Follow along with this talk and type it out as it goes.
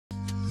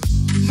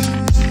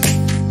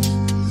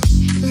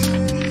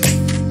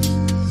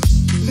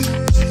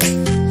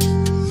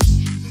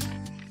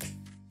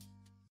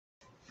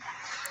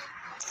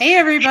Hey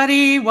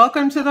everybody,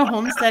 welcome to the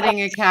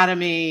Homesteading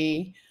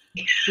Academy.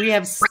 We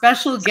have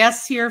special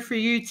guests here for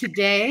you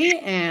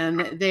today,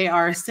 and they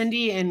are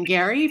Cyndi and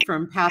Gary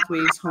from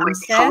Pathways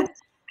Homestead,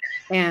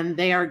 and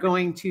they are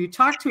going to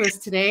talk to us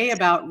today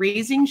about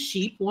raising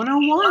sheep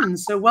 101.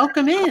 So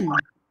welcome in.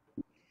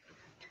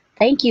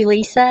 Thank you,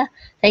 Lisa.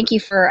 Thank you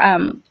for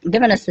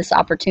giving us this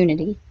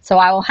opportunity. So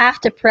I will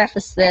have to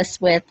preface this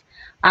with,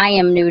 I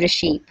am new to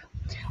sheep.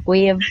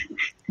 We have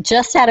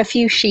just had a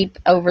few sheep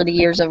over the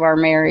years of our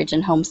marriage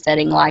and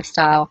homesteading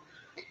lifestyle,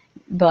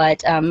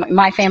 but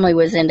my family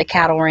was into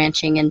cattle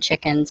ranching and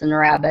chickens and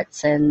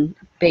rabbits, and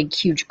big,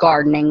 huge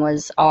gardening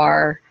was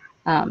our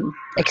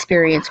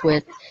experience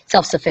with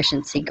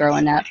self-sufficiency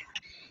growing up.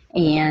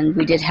 And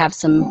we did have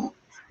some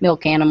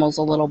milk animals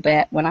a little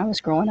bit when I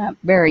was growing up,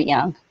 very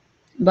young.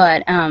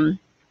 But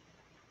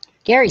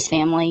Gary's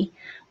family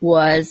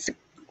was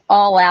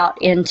all out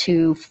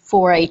into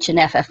 4-H and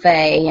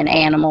FFA and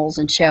animals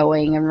and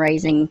showing and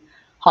raising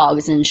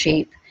hogs and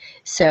sheep.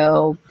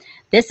 So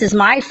this is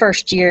my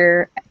first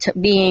year to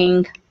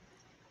being,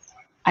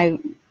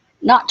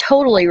 not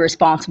totally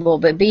responsible,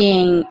 but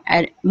being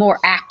more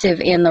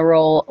active in the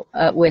role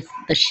with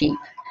the sheep.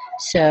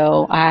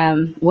 So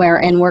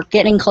we're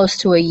getting close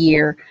to a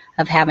year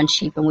of having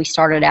sheep, and we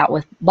started out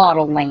with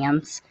bottle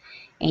lambs.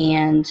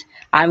 And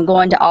I'm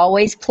going to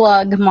always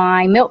plug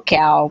my milk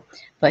cow,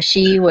 but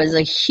she was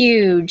a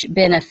huge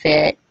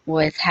benefit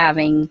with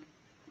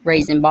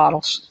raising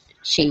bottle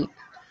sheep.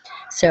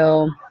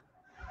 So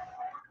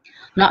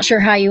I'm not sure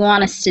how you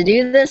want us to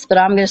do this, but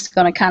I'm just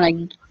going to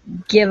kind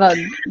of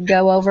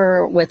go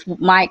over with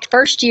my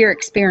first year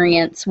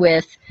experience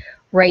with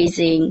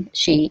raising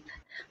sheep.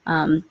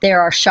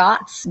 There are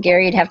shots,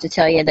 Gary would have to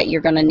tell you, that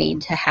you're going to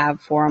need to have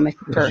for them.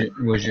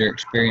 Was your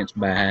experience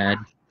bad?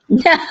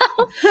 No.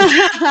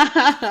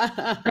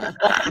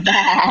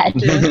 Bad.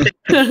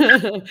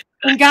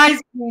 And guys,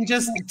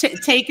 just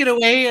take it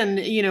away, and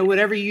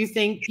whatever you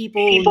think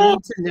people need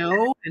to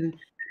know, and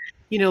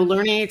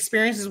learning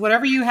experiences,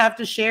 whatever you have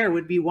to share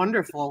would be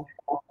wonderful.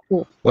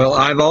 Well,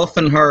 I've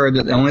often heard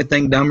that the only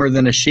thing dumber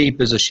than a sheep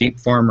is a sheep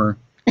farmer.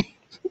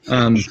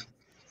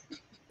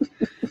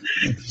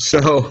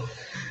 So,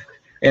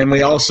 and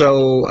we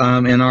also,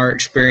 in our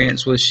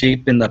experience with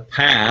sheep in the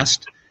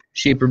past,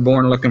 sheep are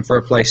born looking for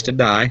a place to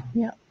die.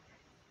 Yeah.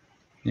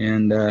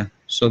 And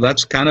so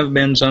that's kind of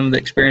been some of the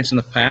experience in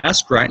the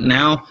past. Right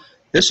now,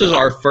 this is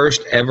our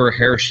first ever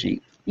hair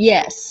sheep.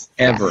 Yes.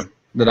 Ever. Yes.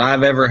 That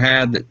I've ever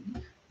had,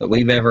 that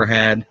we've ever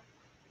had.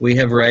 We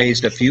have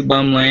raised a few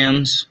bum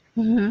lambs,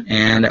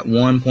 and at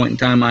one point in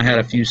time, I had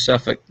a few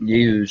Suffolk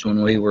ewes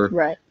when we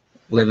were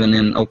living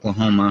in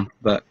Oklahoma.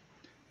 But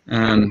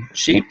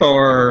sheep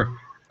are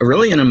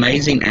really an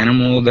amazing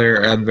animal.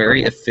 They're a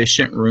very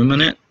efficient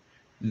ruminant.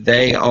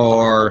 They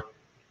are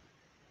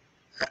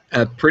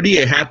a pretty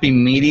happy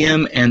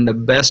medium and the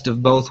best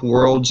of both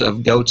worlds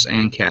of goats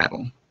and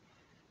cattle.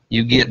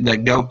 You get the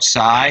goat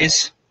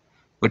size,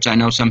 which I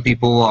know some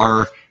people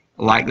are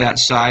like that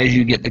size.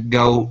 You get the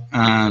goat,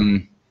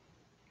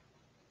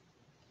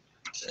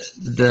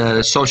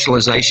 the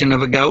socialization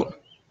of a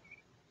goat,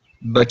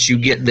 but you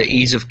get the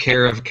ease of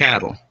care of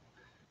cattle.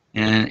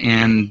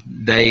 And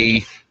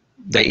they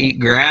eat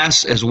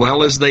grass as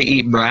well as they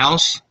eat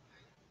browse.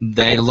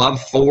 They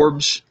love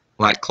forbs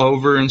like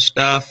clover and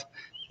stuff.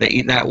 They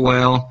eat that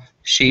well.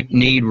 Sheep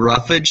need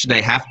roughage.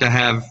 They have to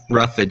have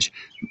roughage.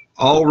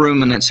 All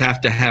ruminants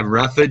have to have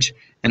roughage,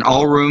 and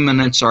all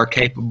ruminants are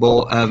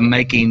capable of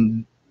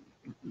making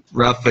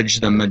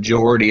roughage the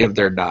majority of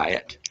their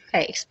diet.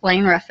 Okay,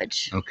 explain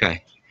roughage.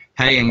 Okay.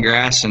 Hay and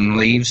grass and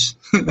leaves.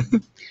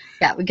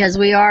 Yeah, because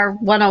we are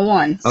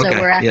 101. So okay,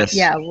 we're at,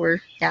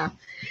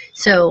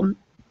 So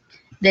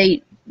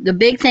the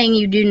big thing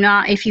you do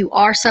not, if you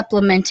are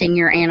supplementing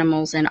your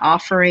animals and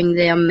offering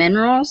them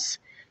minerals,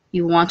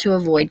 you want to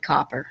avoid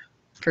copper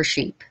for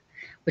sheep,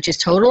 which is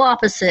total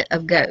opposite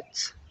of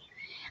goats.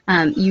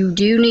 You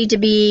do need to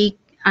be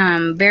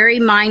very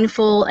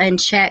mindful and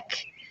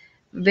check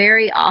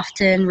very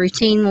often,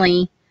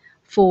 routinely,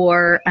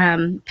 for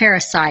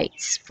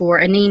parasites, for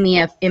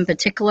anemia in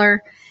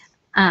particular.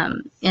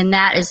 And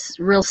that is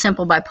real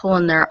simple by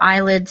pulling their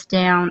eyelids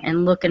down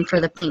and looking for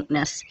the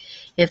pinkness.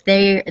 If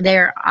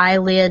their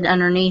eyelid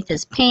underneath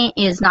is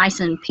nice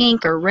and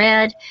pink or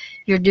red,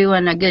 you're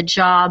doing a good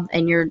job,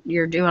 and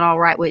you're doing all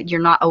right with,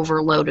 you're not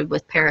overloaded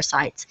with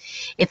parasites.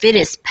 If it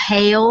is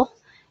pale,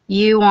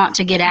 you want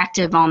to get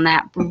active on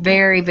that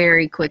very,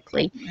 very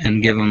quickly.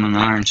 And give them an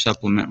iron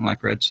supplement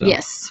like Red Cell.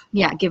 Yes.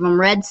 Yeah, give them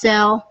Red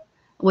Cell,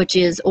 which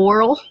is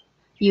oral.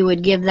 You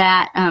would give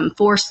that,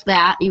 force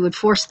that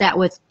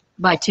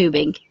by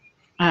tubing.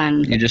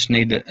 You just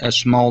need a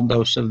small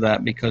dose of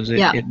that because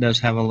it does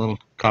have a little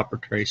copper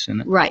trace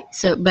in it. Right.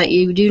 So, but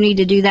you do need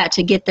to do that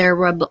to get their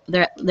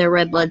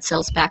red blood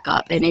cells back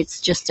up, and it's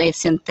just a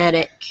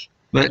synthetic.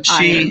 But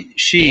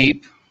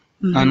sheep,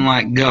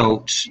 unlike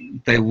goats,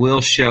 they will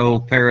show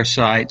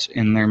parasites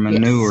in their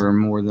manure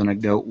more than a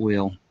goat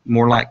will.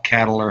 More like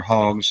cattle or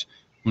hogs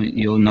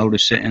You'll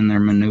notice it in their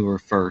manure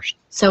first.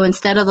 So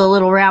instead of the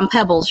little round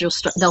pebbles,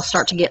 they'll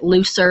start to get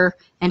looser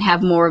and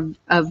have more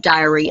of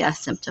diarrhea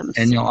symptoms.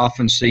 And you'll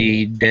often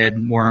see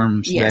dead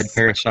worms, dead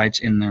parasites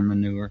in their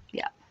manure.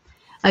 Yeah.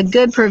 A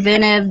good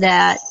preventive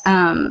that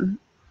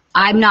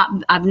I've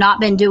not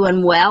been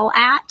doing well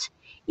at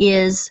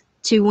is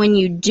to, when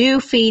you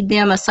do feed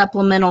them a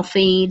supplemental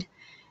feed,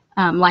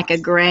 like a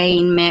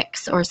grain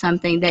mix or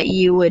something, that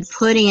you would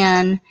put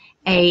in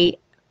a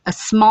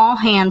small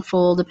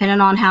handful, depending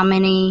on how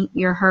many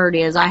your herd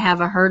is. I have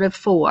a herd of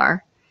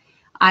 4.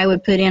 I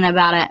would put in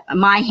about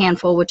my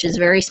handful, which is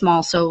very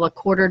small, so a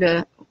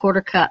quarter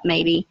cup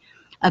maybe,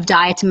 of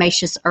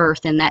diatomaceous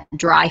earth in that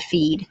dry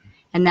feed,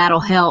 and that'll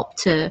help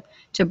to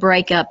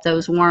break up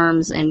those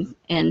worms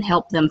and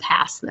help them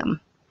pass them.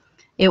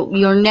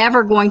 You're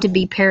never going to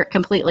be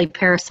completely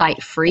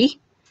parasite free.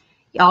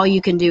 All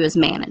you can do is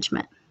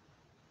management.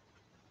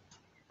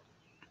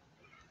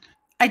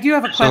 I do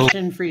have a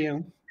question for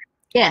you.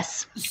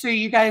 Yes. So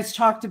you guys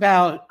talked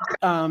about,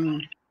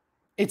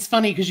 it's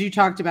funny because you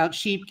talked about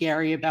sheep,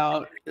 Gary,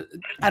 about,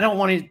 I don't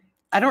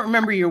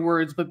remember your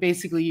words, but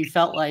basically you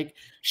felt like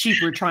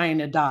sheep were trying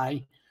to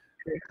die.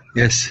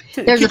 Yes.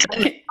 There's a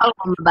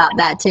poem about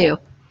that too.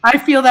 I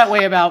feel that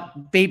way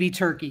about baby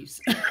turkeys.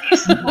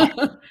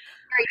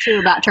 Very true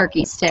about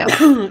turkeys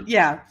too.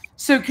 Yeah.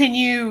 So can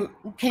you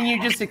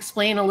just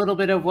explain a little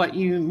bit of what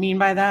you mean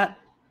by that?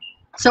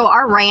 So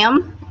our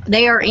ram,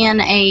 they are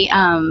in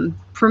a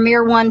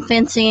Premier One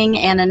fencing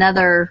and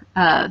another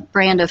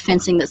brand of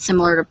fencing that's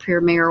similar to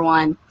Premier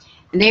One.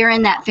 And they are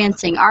in that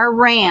fencing. Our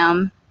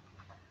ram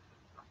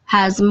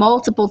has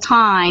multiple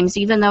times,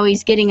 even though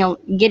he's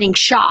getting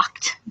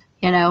shocked,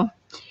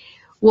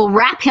 will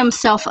wrap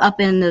himself up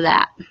into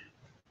that.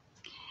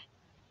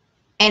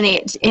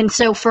 And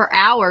so for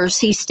hours,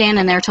 he's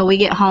standing there till we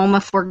get home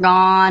if we're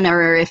gone,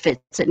 or if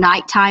it's at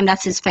nighttime.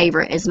 That's his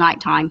favorite, is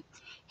nighttime.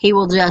 He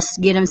will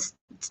just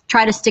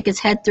try to stick his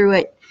head through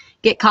it,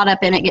 get caught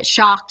up in it, get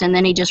shocked, and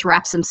then he just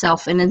wraps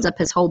himself and ends up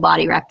his whole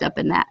body wrapped up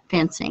in that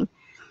fencing.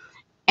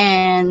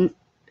 And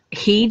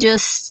he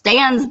just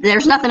stands.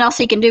 There's nothing else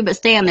he can do but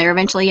stand there.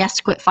 Eventually he has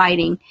to quit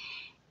fighting.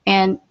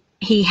 And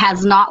he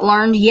has not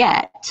learned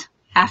yet,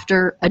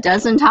 after a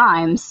dozen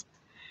times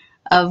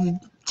of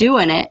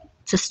doing it,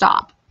 to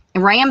stop.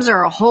 And rams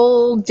are a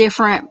whole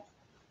different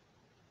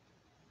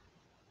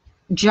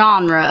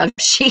genre of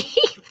sheep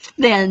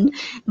than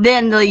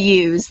the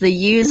ewes. The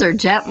ewes are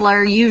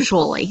gentler,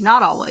 usually,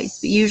 not always,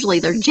 but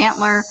usually they're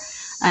gentler.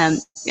 And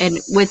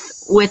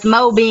with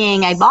Mo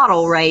being a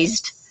bottle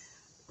raised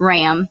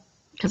ram,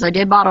 because I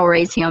did bottle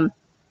raise him,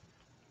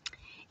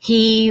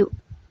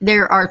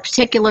 there are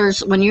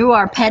particulars. When you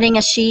are petting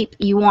a sheep,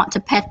 you want to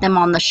pet them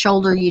on the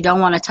shoulder. You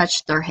don't want to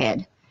touch their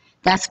head.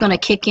 That's going to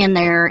kick in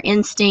their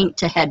instinct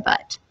to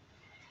headbutt.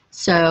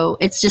 So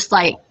it's just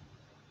like,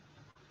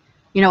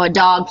 a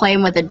dog,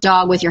 playing with a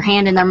dog with your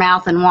hand in their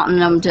mouth and wanting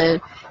them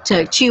to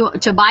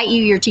bite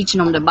you. You're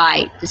teaching them to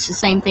bite. It's the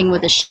same thing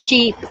with a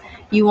sheep.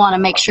 You want to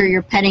make sure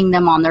you're petting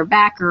them on their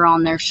back or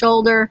on their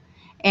shoulder,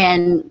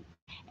 and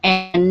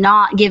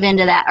not give in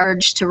to that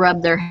urge to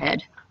rub their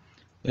head.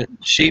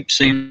 Sheep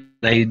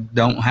they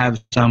don't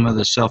have some of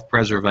the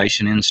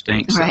self-preservation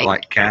instincts that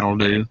like cattle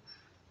do.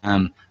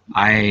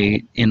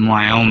 In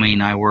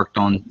Wyoming, I worked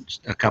on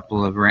a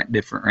couple of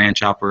different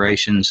ranch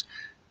operations.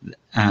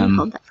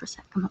 Hold that for a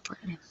sec. I'm up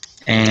it.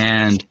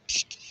 And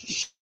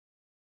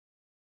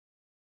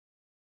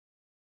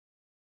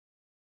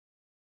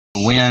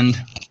wind,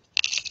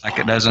 like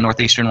it does in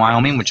northeastern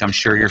Wyoming, which I'm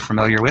sure you're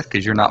familiar with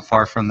because you're not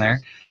far from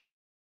there,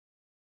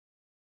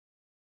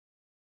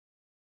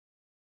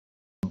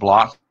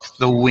 blocked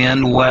the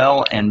wind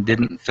well and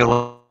didn't fill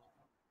up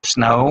with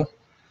snow,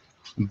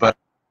 but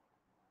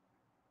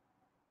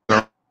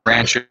the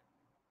rancher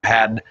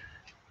had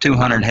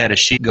 200 head of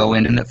sheep go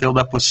in and it filled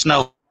up with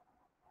snow.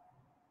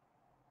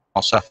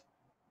 All suffocate.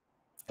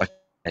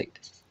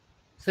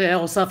 So they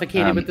all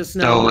suffocated with the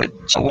snow. So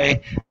it's a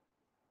way,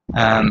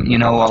 a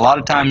lot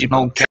of times,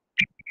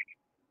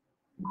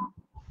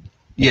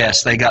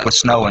 yes, they got with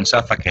snow and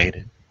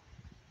suffocated.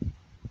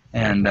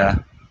 And,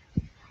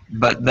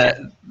 but that,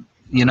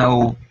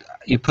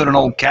 you put an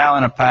old cow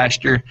in a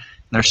pasture,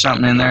 there's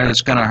something in there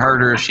that's going to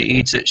hurt her. If she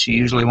eats it, she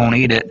usually won't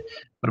eat it.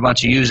 Put a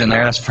bunch of ewes in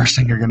there, that's the first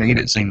thing you're going to eat,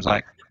 it seems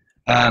like.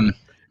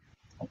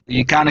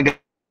 You kind of get.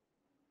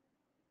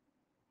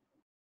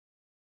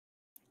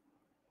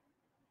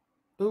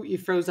 Oh, you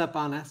froze up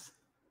on us.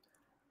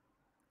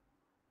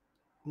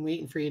 I'm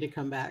waiting for you to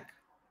come back.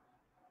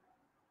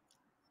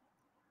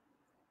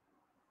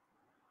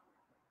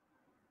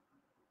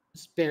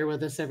 Just bear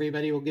with us,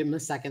 everybody. We'll give them a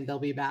second. They'll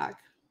be back.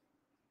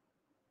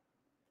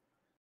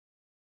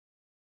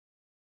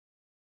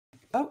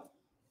 Oh.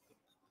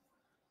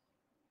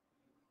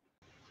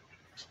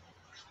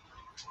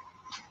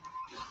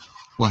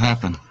 What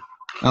happened?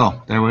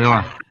 Oh, there we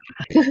are.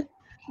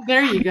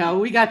 There you go.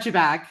 We got you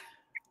back.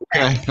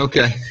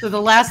 Okay. So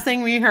the last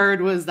thing we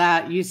heard was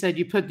that you said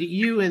you put the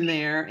ewe in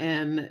there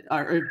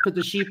or put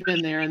the sheep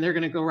in there, and they're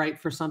going to go right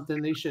for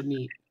something they shouldn't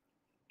eat.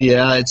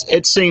 Yeah,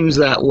 it seems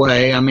that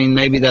way. I mean,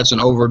 maybe that's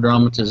an over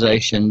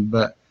dramatization,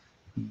 but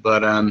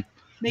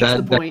makes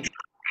the point.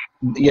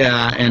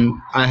 Yeah, and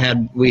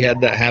we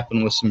had that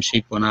happen with some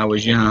sheep when I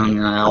was young,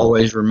 and I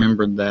always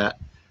remembered that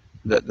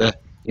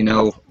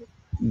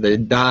they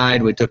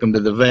died. We took them to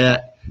the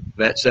vet.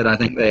 Vet said, I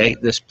think they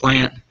ate this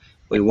plant.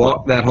 We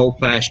walked that whole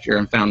pasture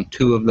and found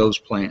 2 of those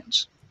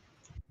plants.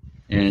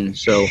 And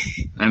so,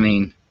 I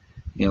mean,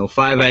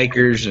 5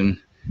 acres and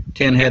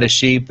 10 head of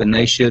sheep, and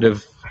they should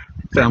have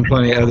found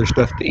plenty of other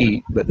stuff to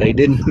eat, but they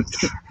didn't.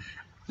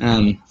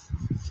 But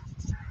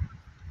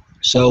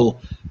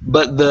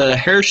the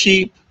hair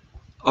sheep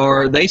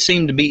they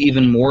seem to be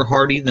even more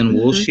hardy than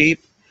wool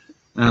sheep.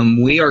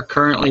 We are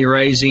currently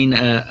raising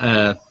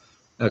a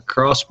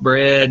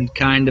crossbred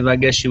kind of, I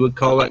guess you would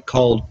call it,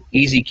 called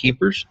Easy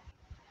Keepers,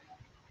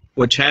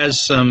 which has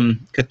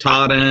some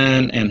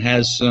Katahdin and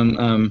has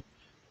some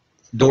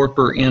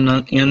Dorper in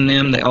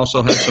them. They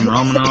also have some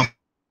Romanoff.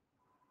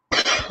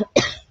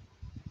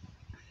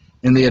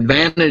 And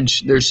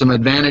there's some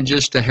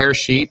advantages to hair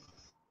sheep.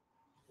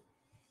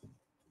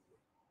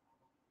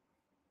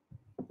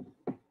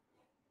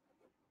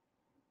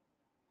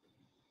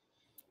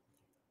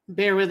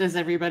 Bear with us,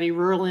 everybody.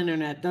 Rural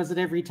internet does it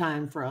every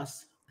time for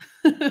us.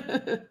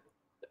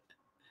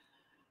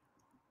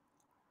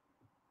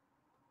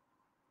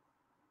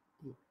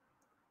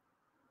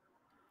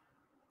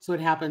 So it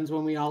happens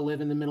when we all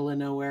live in the middle of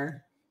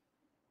nowhere.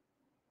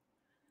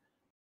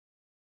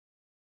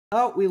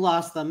 Oh, we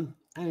lost them.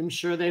 I'm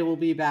sure they will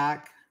be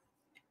back.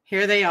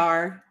 Here they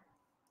are.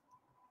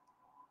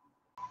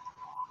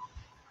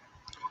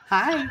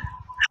 Hi.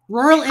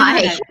 Rural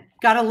internet.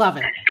 Gotta love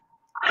it.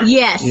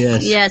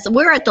 Yes.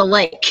 We're at the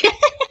lake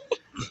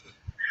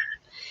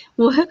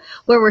where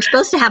we're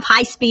supposed to have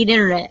high-speed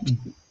internet,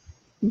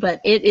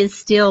 but it is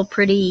still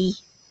pretty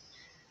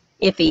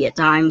iffy at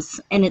times,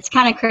 and it's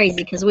kind of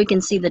crazy because we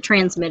can see the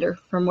transmitter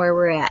from where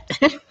we're at.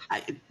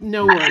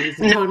 No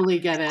worries. I totally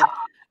get it.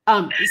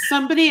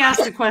 Somebody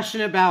asked a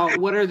question about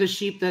what are the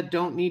sheep that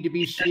don't need to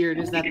be sheared.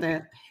 Is that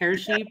the hair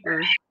sheep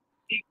or?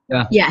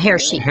 Yeah, hair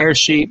sheep. Hair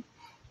sheep.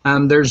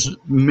 There's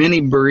many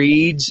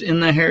breeds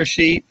in the hair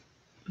sheep.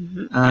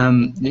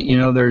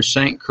 There's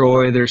St.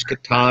 Croix, there's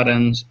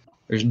Katahdins,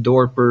 there's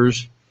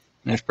Dorpers.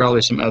 There's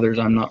probably some others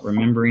I'm not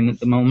remembering at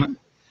the moment.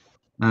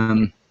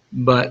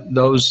 But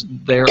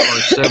there are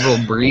several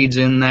breeds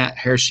in that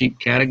hair sheep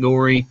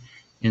category,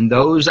 and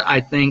those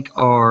I think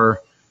are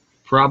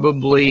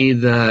probably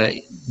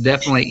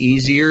definitely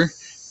easier.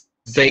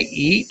 They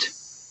eat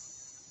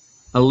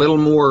a little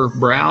more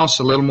browse,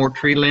 a little more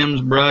tree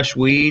limbs, brush,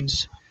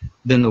 weeds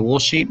than the wool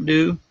sheep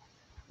do.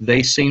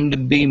 They seem to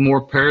be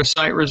more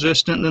parasite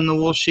resistant than the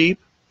wool sheep.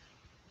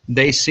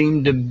 They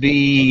seem to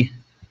be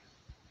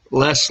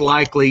less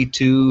likely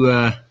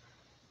to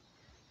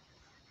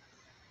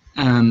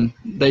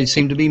they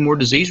seem to be more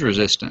disease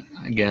resistant,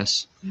 I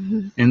guess.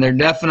 And they're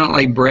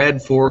definitely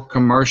bred for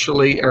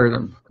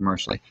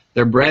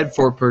they're bred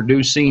for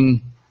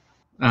producing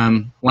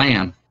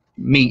lamb,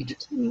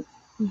 meat.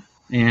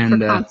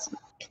 And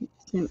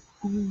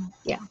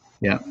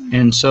yeah.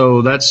 And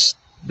so that's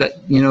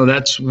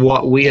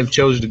what we have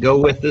chosen to go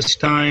with this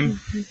time.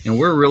 And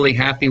we're really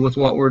happy with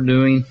what we're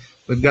doing.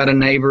 We've got a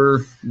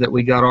neighbor that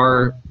we got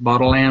our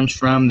bottle lambs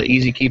from, the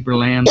Easy Keeper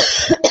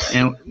lambs.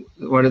 And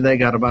what do they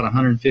got? About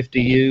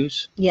 150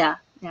 ewes? Yeah.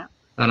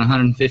 About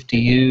 150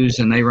 ewes,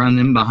 and they run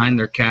them behind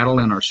their cattle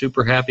and are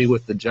super happy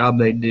with the job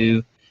they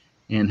do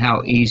and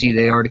how easy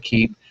they are to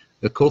keep.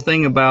 The cool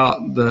thing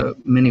about the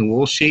mini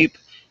wool sheep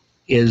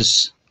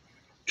is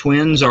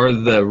twins are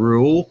the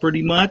rule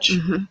pretty much,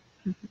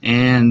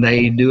 and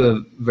they do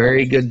a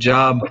very good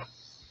job.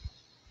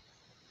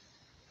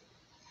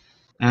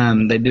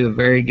 They do a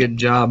very good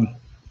job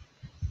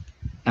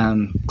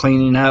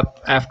cleaning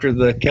up after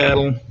the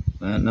cattle.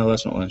 No,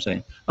 that's not what I'm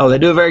saying. Oh, they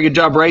do a very good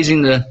job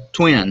raising the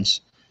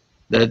twins.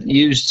 The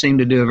ewes seem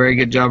to do a very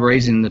good job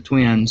raising the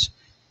twins.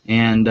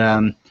 And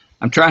I'm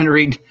trying to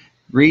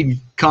read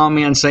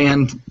comments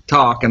and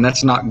talk, and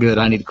that's not good.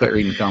 I need to quit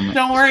reading comments.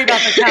 Don't worry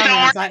about the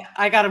comments.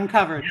 I got them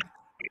covered.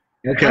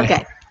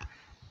 Okay.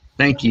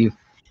 Thank you.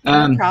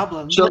 No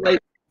problem. So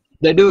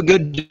they do a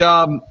good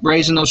job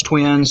raising those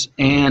twins,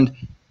 and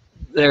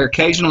they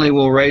occasionally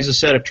will raise a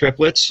set of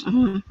triplets.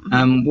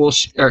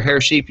 Our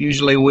hair sheep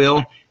usually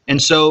will. And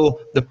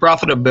so the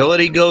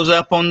profitability goes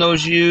up on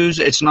those ewes.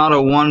 It's not a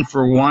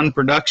 1-for-1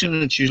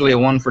 production. It's usually a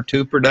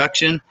 1-for-2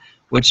 production,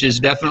 which is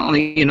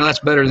definitely, that's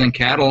better than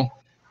cattle.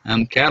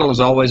 Cattle is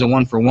always a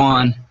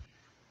 1-for-1.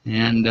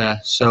 And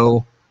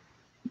so,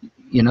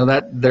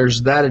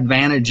 there's that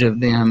advantage of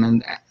them.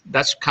 And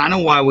that's kind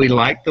of why we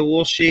like the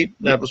wool sheep.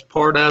 That was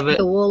part of it.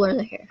 The wool or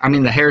the hair? I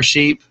mean, the hair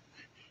sheep.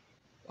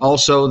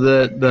 Also,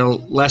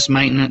 the less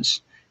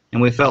maintenance.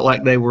 And we felt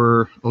like they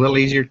were a little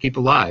easier to keep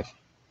alive.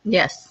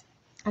 Yes.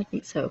 I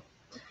think so.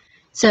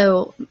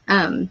 So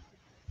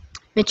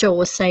Mitchell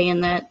was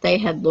saying that they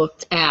had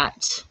looked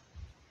at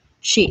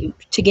sheep,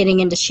 to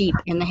getting into sheep,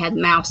 and they had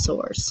mouth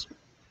sores.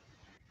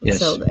 Yes.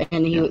 So,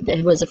 and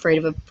he was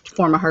afraid of a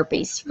form of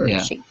herpes for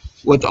sheep.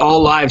 with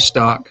all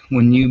livestock,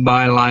 when you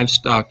buy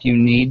livestock, you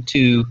need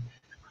to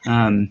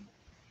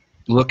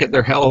look at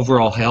their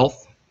overall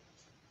health.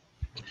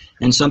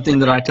 And something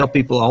that I tell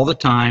people all the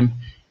time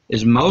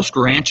is most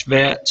ranch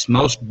vets,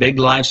 most big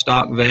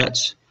livestock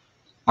vets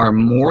are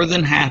more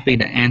than happy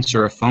to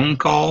answer a phone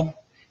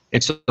call.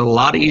 It's a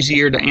lot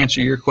easier to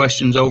answer your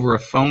questions over a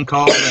phone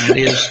call than it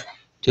is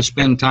to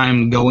spend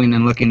time going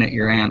and looking at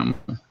your animal.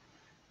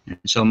 And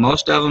so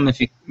most of them, if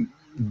you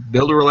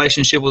build a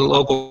relationship with a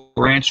local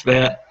ranch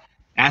vet,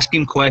 ask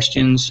him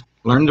questions,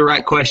 learn the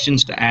right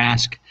questions to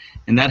ask,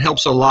 and that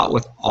helps a lot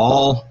with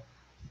all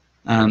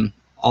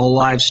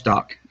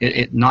livestock,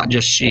 not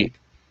just sheep.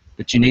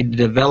 But you need to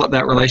develop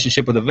that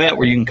relationship with a vet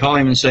where you can call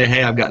him and say,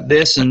 hey, I've got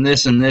this and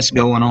this and this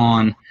going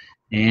on,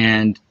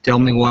 and tell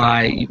me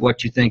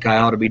what you think I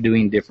ought to be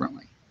doing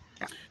differently.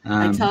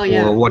 I tell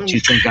you, or what you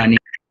think I need.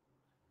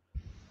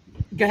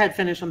 Go ahead,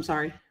 finish. I'm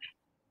sorry.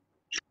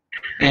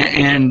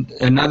 And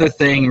another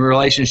thing,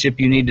 relationship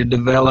you need to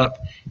develop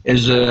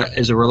is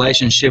a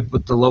relationship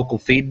with the local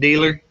feed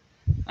dealer.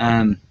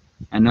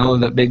 I know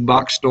that big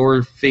box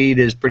store feed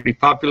is pretty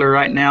popular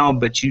right now,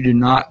 but you do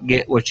not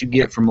get what you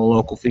get from a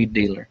local feed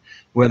dealer.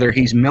 Whether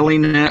he's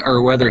milling it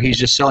or whether he's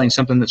just selling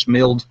something that's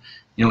milled,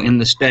 in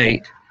the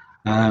state,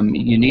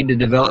 you need to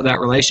develop that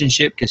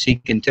relationship because he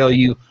can tell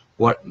you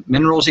what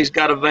minerals he's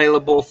got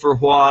available for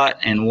what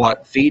and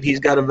what feed he's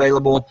got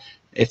available.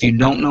 If you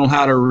don't know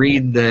how to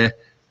read the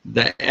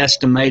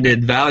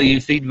estimated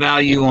feed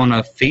value on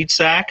a feed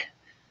sack,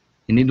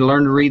 you need to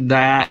learn to read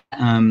that.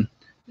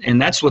 And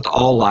that's with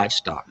all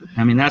livestock.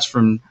 I mean, that's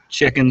from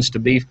chickens to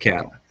beef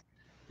cattle.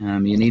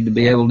 You need to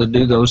be able to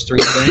do those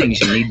three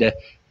things. You need to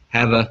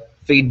have a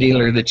feed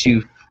dealer that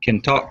you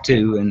can talk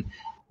to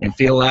and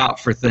feel out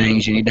for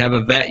things. You need to have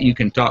a vet you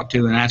can talk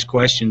to and ask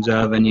questions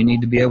of, and you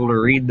need to be able to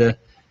read the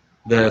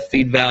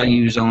feed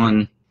values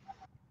on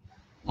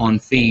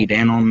feed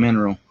and on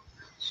mineral.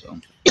 So.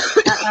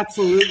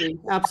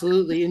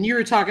 Absolutely. And you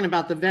were talking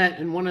about the vet,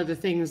 and one of the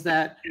things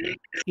that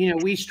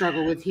we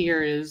struggle with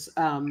here is,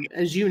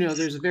 as you know,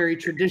 there's a very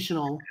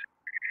traditional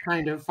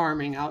kind of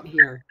farming out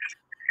here,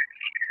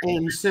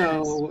 and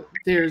so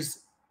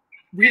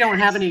we don't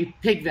have any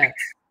pig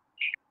vets.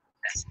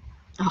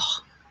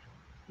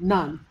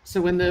 None. So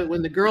when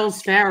the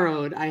girls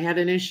farrowed, I had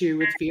an issue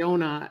with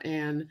Fiona,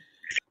 and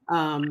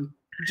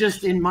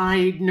just in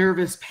my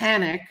nervous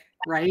panic,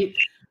 right?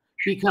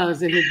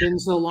 Because it had been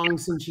so long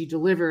since she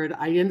delivered,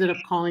 I ended up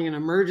calling an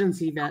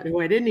emergency vet who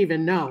I didn't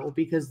even know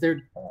because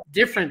they're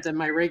different than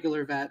my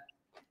regular vet.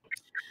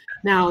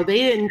 Now, they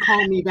didn't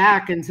call me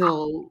back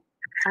until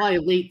probably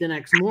late the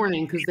next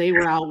morning because they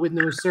were out with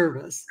no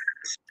service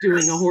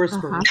doing a horse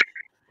birth.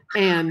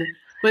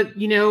 But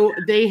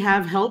they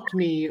have helped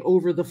me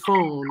over the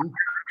phone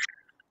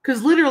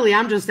because literally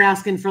I'm just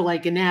asking for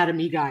like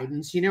anatomy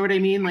guidance. You know what I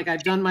mean? Like,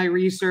 I've done my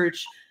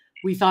research.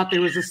 We thought there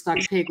was a stuck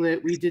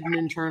piglet. We did an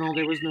internal.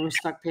 There was no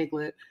stuck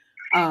piglet.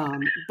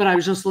 But I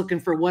was just looking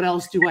for what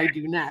else do I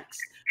do next.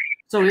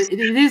 So it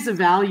is a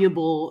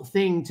valuable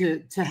thing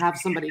to have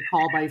somebody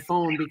call by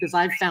phone, because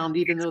I've found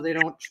even though they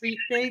don't treat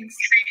pigs,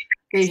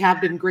 they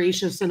have been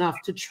gracious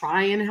enough to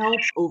try and help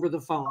over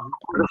the phone.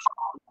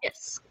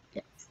 Yes.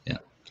 Yeah.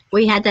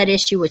 We had that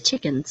issue with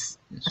chickens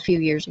a few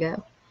years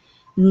ago.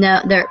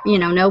 No,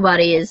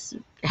 nobody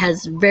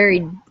has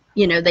very,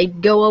 they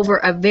go over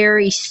a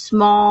very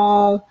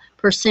small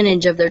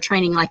percentage of their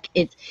training. Like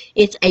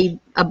it's a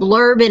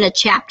blurb in a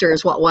chapter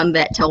is what one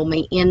vet told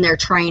me in their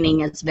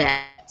training as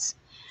vets,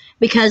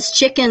 because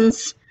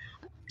chickens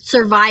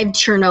survived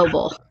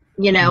Chernobyl.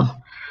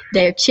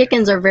 Their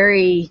chickens are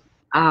very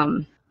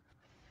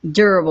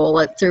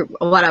durable. Through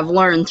what I've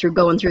learned through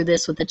going through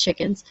this with the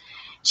chickens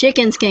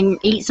can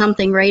eat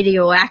something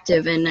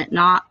radioactive and it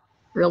not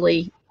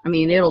really,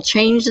 it'll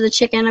change the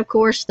chicken, of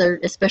course,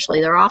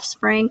 especially their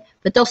offspring,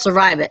 but they'll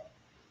survive it.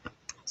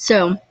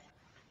 So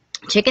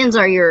chickens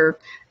are your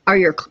I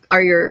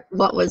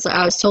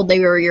was told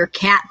they were your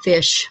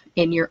catfish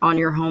on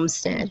your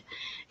homestead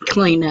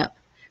cleanup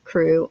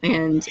crew.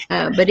 And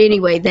but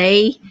anyway,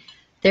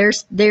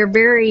 they're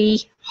very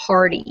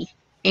hardy.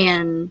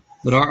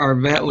 But our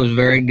vet was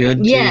very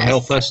good to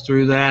help us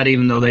through that,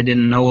 even though they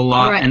didn't know a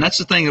lot. Right. And that's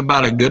the thing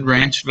about a good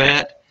ranch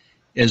vet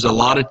is a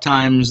lot of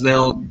times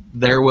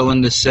they're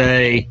willing to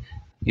say,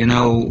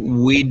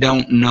 we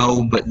don't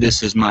know, but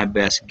this is my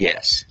best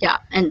guess. Yeah,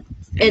 and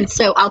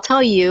so I'll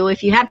tell you,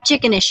 if you have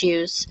chicken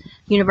issues,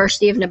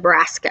 University of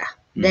Nebraska,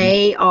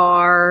 they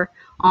are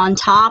on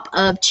top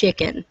of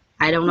chicken.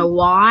 I don't know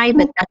why,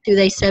 but that's who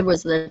they said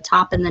was the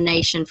top in the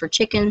nation for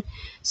chicken.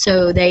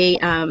 So they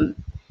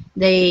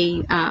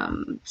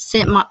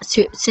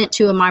sent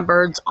two of my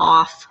birds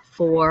off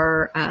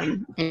for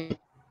endoscopy,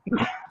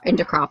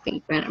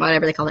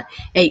 whatever they call it,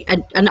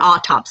 an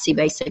autopsy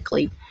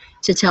basically,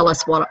 to tell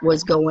us what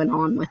was going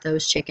on with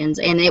those chickens.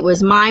 And it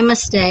was my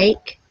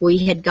mistake. We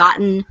had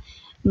gotten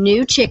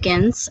new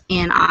chickens,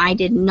 and I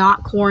did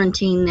not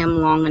quarantine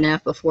them long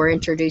enough before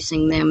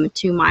introducing them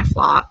to my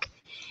flock.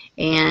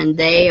 And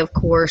they, of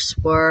course,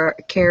 were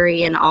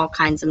carrying all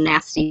kinds of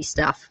nasty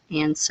stuff.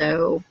 And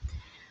so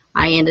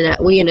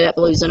we ended up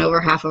losing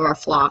over half of our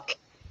flock,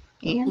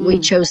 and we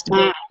chose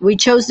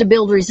to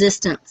build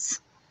resistance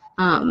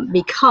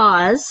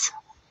because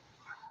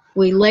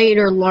we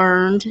later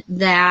learned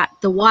that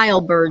the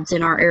wild birds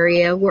in our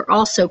area were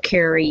also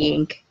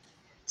carrying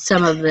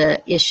some of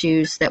the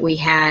issues that we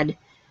had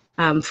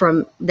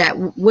from that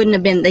wouldn't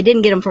have been, they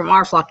didn't get them from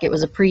our flock. It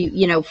was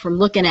from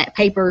looking at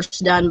papers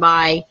done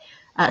by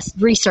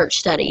research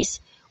studies.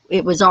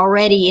 It was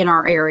already in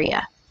our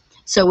area.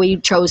 So we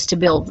chose to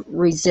build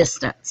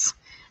resistance.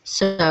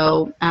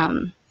 So,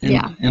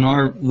 yeah. And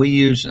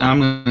I'm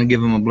going to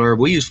give them a blurb.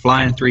 We use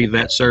Flying 3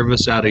 vet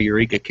service out of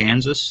Eureka,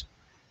 Kansas.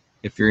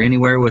 If you're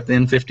anywhere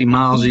within 50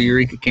 miles of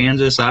Eureka,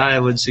 Kansas, I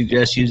would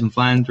suggest using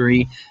Flying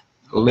 3.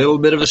 A little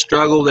bit of a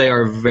struggle. They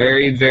are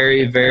very,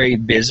 very, very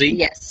busy.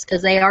 Yes,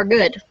 because they are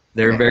good.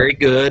 They're very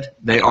good.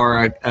 They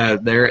are.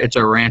 It's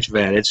a ranch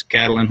vet. It's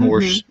cattle and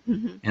horse,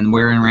 and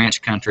we're in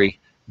ranch country.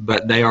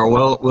 But they are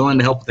willing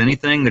to help with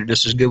anything. They're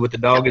just as good with the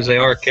dog as they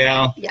are a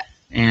cow. Yeah.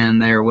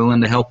 And they're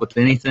willing to help with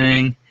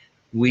anything.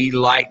 We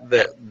like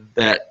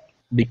that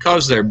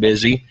because they're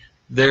busy.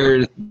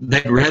 They'd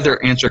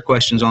rather answer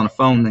questions on a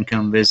phone than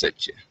come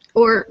visit you.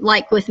 Or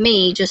like with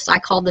me, I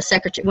called the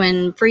secretary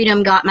when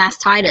Freedom got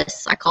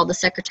mastitis. I called the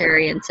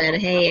secretary and said,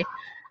 "Hey,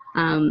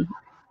 I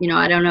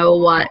don't know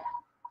what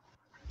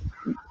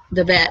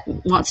the vet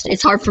wants to."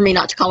 It's hard for me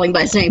not to call him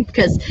by his name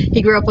because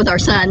he grew up with our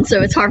son,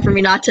 so it's hard for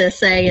me not to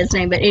say his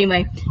name. But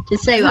anyway,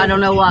 just say I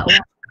don't know what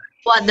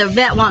the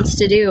vet wants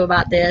to do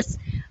about this,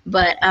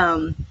 but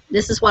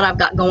this is what I've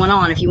got going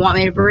on. If you want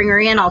me to bring her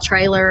in, I'll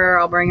trailer her.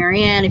 I'll bring her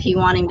in. If you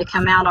want him to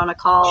come out on a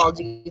call, I'll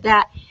do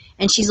that.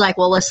 And she's like,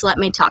 well, let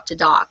me talk to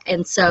Doc.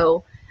 And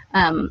so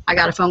I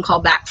got a phone call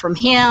back from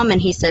him, and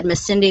he said,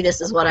 Miss Cyndi,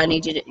 this is what I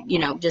need you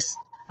to,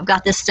 I've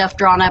got this stuff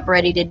drawn up,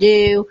 ready to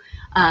do.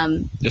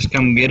 Just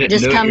come get it.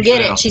 Just come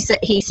get it.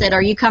 He said,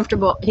 are you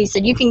comfortable? He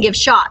said, you can give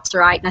shots,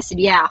 right? And I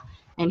said, yeah.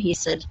 And he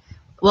said,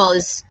 well,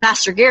 is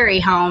Pastor Gary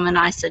home? And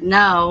I said,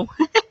 no.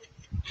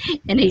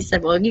 And he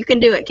said, well, you can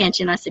do it, can't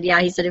you? And I said,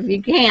 yeah. He said, if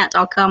you can't,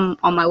 I'll come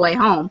on my way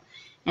home.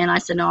 And I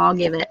said, no, I'll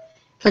give it.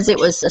 Because it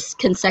was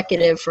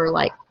consecutive for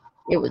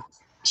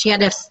she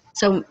had to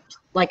have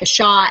a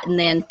shot, and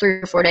then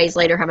 3 or 4 days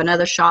later have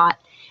another shot.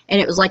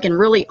 And it was like in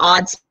really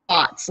odd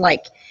spots.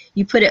 Like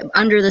you put it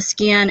under the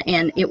skin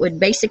and it would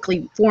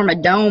basically form a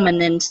dome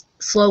and then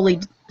slowly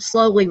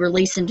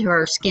release into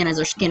her skin as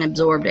her skin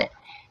absorbed it.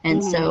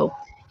 And so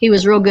he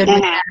was real good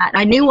with that.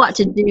 I knew what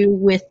to do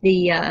with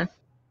the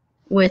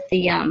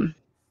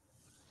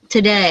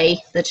Today.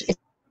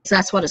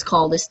 That's what it's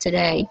called, is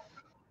Today.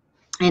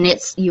 And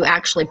you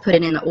actually put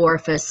it in the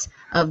orifice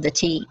of the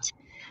teat.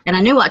 And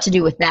I knew what to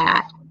do with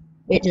that.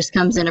 It just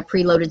comes in a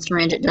preloaded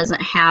syringe. It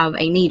doesn't have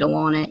a needle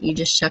on it. You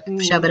just shove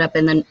it up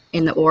in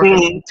the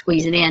orifice and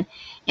squeeze it in.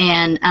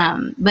 And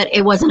but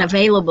it wasn't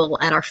available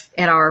at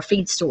our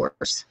feed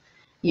stores.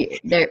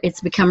 It's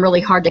become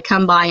really hard to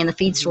come by in the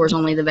feed stores.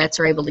 Only the vets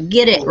are able to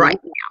get it right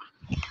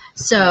now.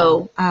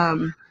 So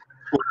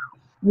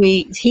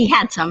he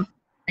had some,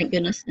 thank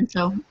goodness. And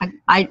so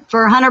I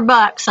for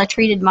 $100 I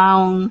treated my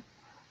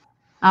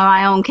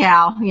own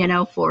cow,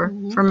 for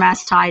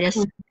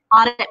mastitis.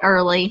 Caught it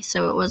early,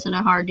 so it wasn't a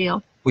hard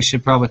deal. We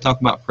should probably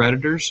talk about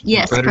predators.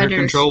 Yes, predators.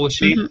 Control with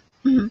sheep.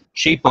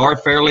 Sheep are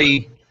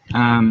fairly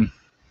prone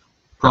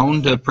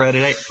to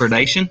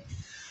predation.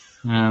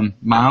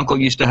 My uncle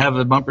used to have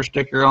a bumper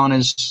sticker on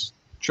his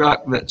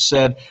truck that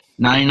said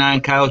 99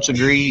 coyotes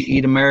agree,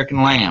 eat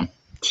American lamb.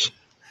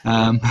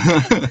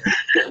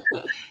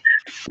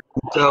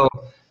 So,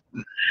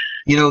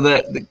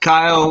 the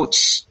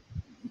coyotes,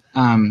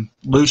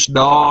 loose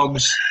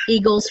dogs,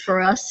 eagles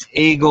for us.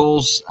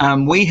 Eagles.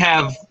 We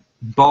have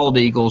bald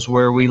eagles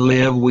where we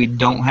live. We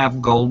don't have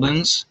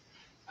goldens.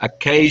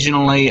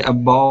 Occasionally, a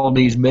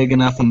baldie's big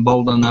enough and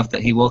bold enough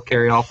that he will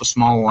carry off a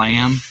small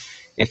lamb.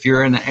 If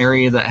you're in an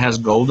area that has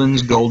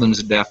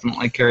goldens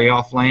definitely carry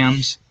off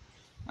lambs.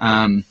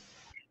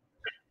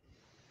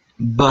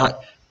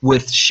 But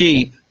with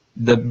sheep,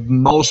 the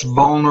most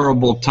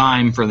vulnerable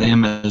time for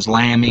them is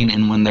lambing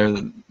and when they're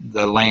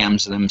the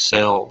lambs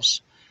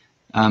themselves.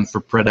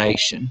 For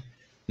predation.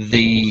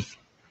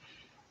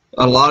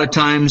 A lot of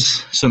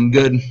times some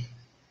good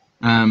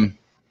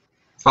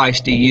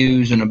feisty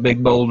ewes and a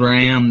big bold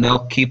ram,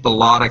 they'll keep a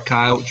lot of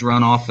coyotes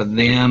run off of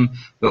them,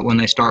 but when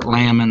they start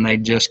lambing, they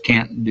just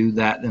can't do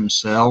that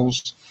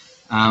themselves.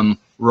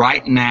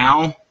 Right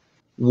now,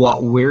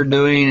 what we're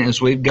doing is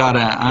we've got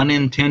an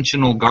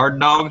unintentional guard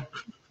dog.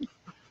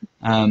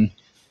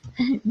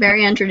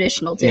 Very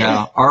untraditional too.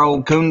 Yeah, our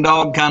old coon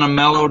dog kind of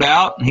mellowed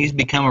out, and he's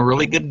become a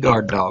really good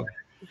guard dog.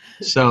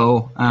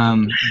 So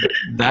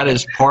that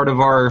is part of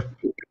our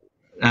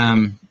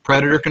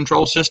predator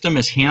control system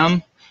is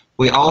him.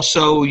 We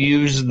also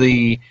use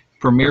the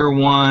Premier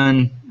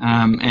One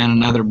and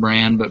another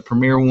brand, but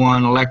Premier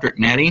One electric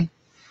netting,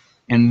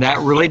 and that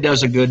really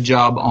does a good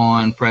job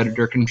on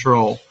predator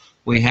control.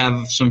 We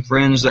have some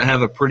friends that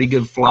have a pretty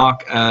good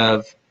flock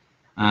of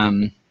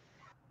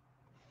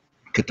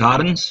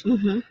Katahdins,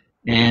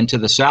 and to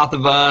the south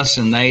of us,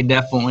 and they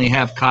definitely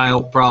have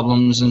coyote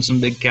problems and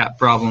some big cat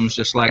problems,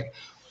 just like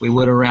we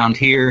would around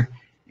here.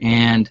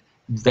 And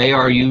they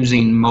are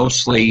using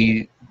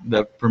mostly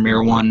the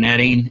Premier One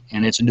netting,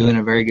 and it's doing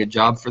a very good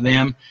job for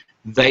them.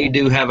 They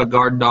do have a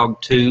guard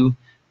dog too,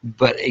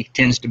 but it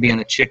tends to be in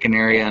the chicken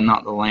area and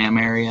not the lamb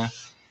area,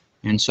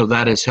 and so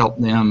that has helped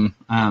them.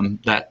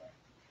 That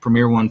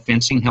Premier One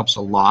fencing helps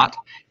a lot.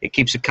 It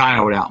keeps a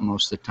coyote out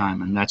most of the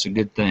time, and that's a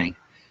good thing.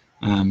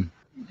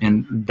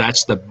 And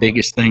that's the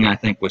biggest thing, I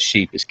think, with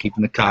sheep, is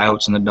keeping the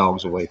coyotes and the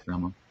dogs away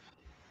from them.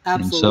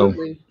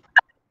 Absolutely.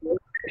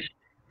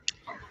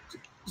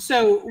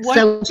 So what?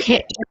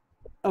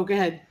 Oh, go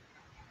ahead.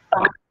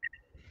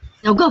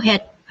 No, go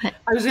ahead.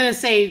 I was going to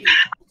say,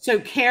 so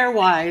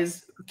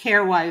care-wise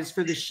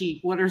for the sheep,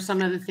 what are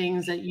some of the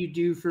things that you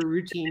do for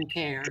routine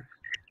care?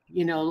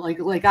 You know,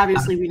 like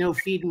obviously we know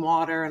feed and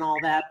water and all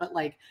that, but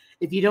like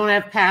if you don't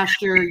have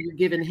pasture, you're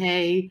given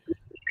hay.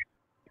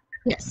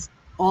 Yes.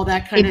 All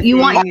that kind of thing. You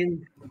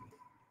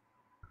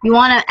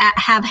want to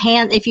have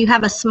hands. If you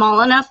have a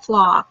small enough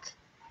flock,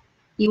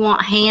 you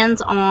want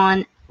hands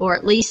on, or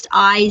at least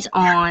eyes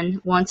on,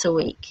 once a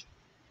week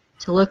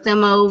to look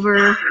them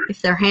over.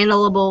 If they're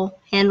handleable,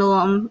 handle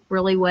them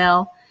really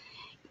well.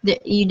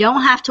 You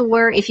don't have to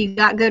worry if you've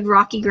got good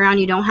rocky ground.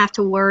 You don't have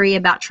to worry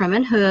about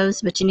trimming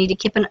hooves, but you need to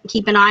keep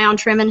an eye on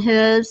trimming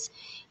hooves.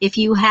 If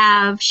you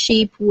have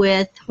sheep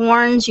with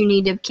horns, you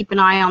need to keep an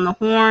eye on the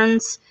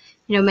horns.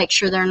 You know, make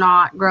sure they're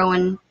not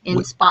growing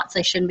in spots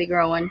they shouldn't be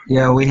growing.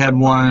 Yeah, we had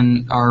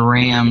one, our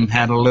ram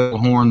had a little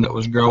horn that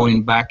was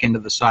growing back into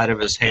the side of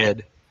his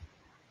head.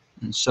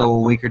 And so a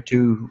week or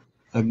two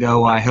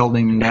ago, I held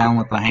him down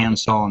with a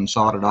handsaw and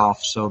sawed it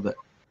off so that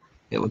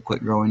it would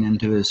quit growing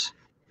into his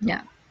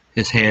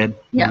head.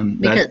 Yeah,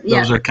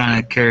 those are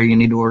kind of care you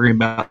need to worry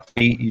about.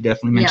 Feet, you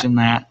definitely mentioned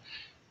that.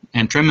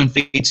 And trimming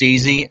feet's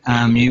easy.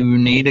 You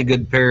need a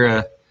good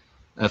pair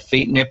of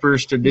feet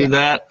nippers to do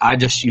that. I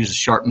just use a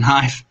sharp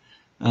knife.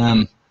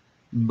 And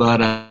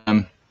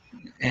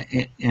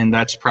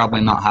that's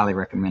probably not highly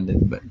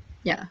recommended, but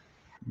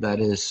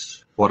that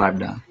is what I've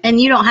done. And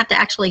you don't have to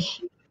actually,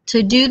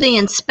 to do the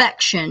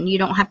inspection, you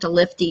don't have to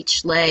lift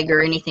each leg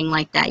or anything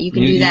like that. You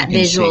can do that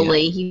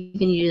visually. You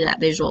can do that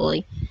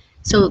visually.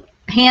 So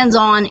hands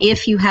on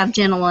if you have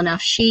gentle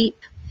enough sheep.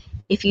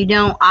 If you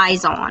don't,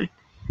 eyes on.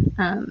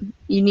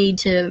 You need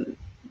to.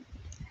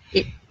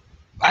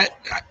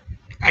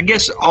 I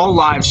guess all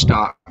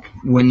livestock,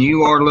 when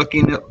you are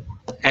looking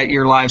at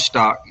your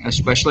livestock,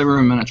 especially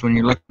ruminants, when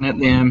you're looking at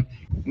them,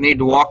 you need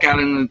to walk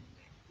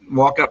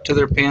up to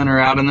their pen or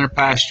out in their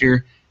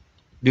pasture.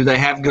 Do they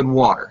have good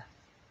water?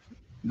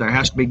 There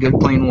has to be good,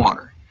 clean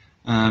water.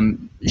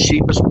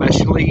 Sheep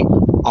especially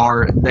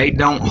they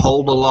don't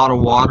hold a lot of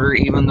water,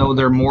 even though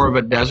they're more of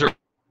a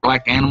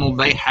desert-like animal.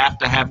 They have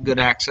to have good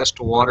access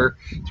to water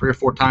 3 or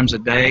 4 times a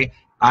day.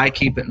 I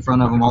keep it in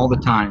front of them all the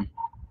time.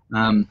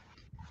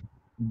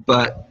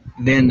 But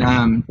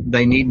then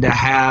they need to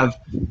have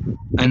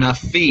enough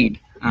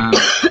feed.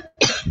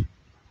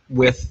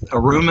 With a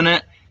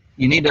ruminant,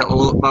 you need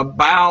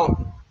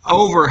about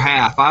over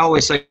half. I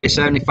always say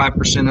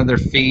 75% of their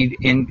feed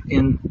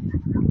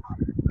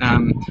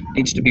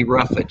needs to be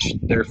roughage.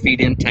 Their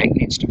feed intake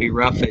needs to be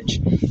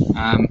roughage.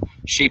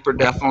 Sheep are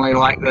definitely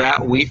like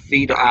that. We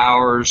feed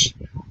ours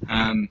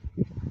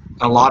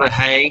a lot of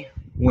hay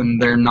when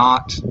they're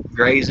not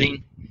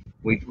grazing.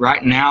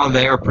 Right now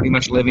they are pretty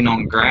much living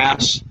on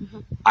grass.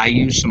 I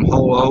use some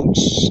whole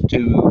oats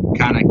to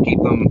kind of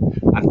keep them.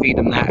 I feed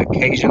them that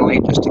occasionally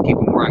just to keep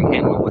them where I can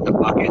handle them with a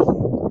bucket.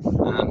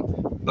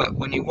 But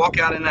when you walk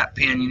out in that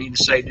pen, you need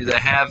to say, do they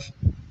have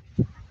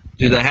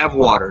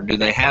water? Do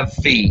they have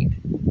feed?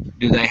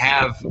 Do they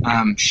have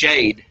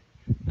shade?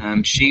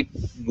 Sheep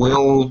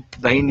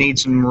they need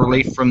some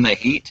relief from the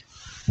heat,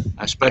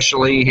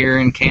 especially here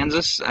in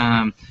Kansas.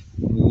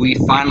 We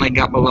finally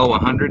got below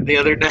 100 the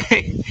other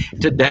day.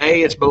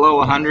 Today it's below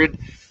 100.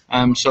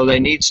 So they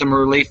need some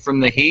relief from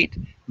the heat.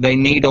 They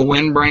need a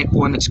windbreak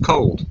when it's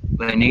cold.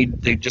 They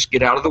need to just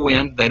get out of the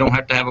wind. They don't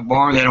have to have a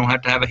barn. They don't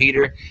have to have a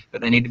heater,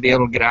 but they need to be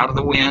able to get out of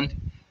the wind.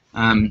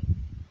 And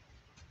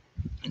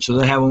so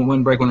they have a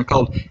windbreak when they're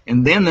cold.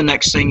 And then the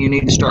next thing you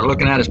need to start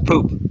looking at is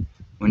poop.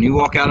 When you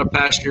walk out of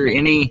pasture,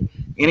 any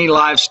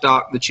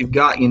livestock that you've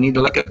got, you need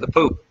to look at the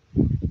poop.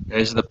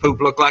 Does the poop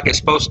look like it's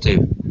supposed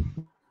to?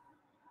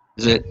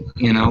 Is it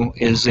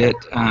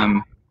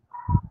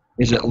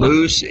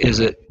loose? Is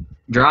it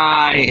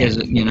dry?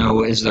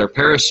 Is there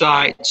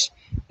parasites?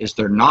 Is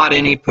there not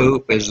any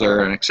poop? Is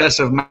there an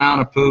excessive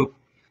amount of poop?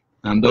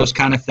 Those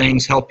kind of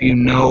things help you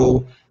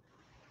know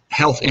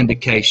health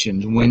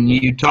indications. When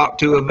you talk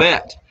to a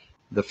vet,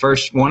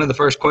 one of the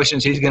first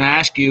questions he's going to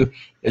ask you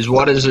is,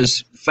 what does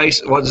his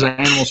face? What does the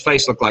animal's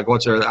face look like?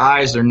 What's their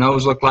eyes, their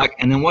nose look like?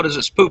 And then what does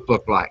its poop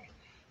look like?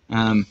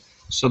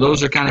 So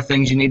those are kind of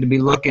things you need to be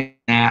looking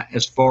at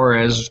as far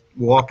as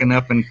walking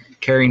up and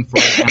caring for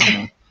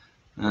an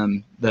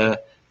animal.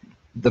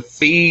 The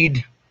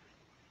feed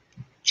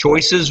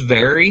choices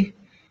vary.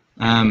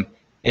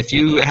 If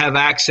you have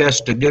access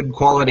to good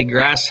quality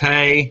grass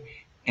hay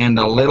and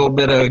a little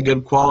bit of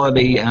good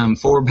quality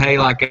forb hay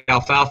like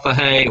alfalfa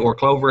hay or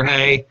clover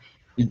hay,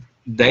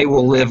 they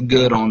will live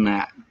good on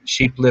that.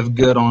 Sheep live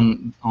good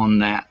on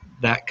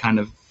that kind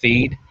of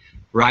feed.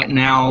 Right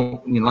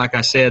now, like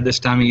I said, this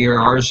time of year,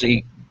 ours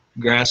eat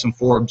grass and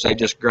forbs. They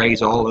just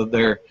graze all of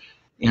their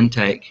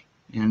intake.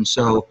 And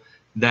so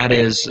that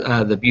is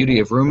the beauty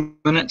of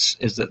ruminants,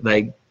 is that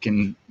they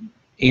can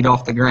eat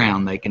off the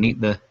ground. They can eat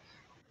the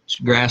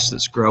grass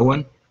that's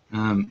growing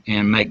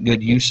and make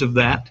good use of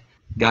that.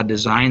 God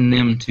designed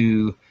them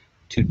to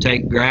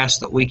take grass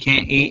that we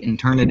can't eat and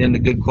turn it into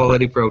good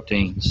quality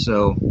protein.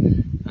 So,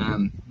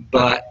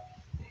 but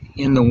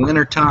in the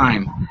winter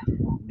time,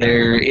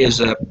 there is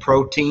a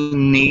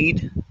protein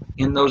need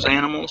in those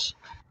animals.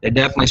 They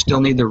definitely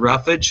still need the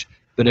roughage,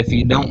 but if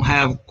you don't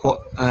have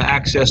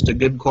access to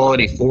good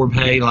quality forb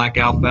hay like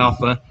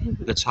alfalfa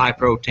that's high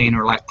protein,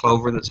 or like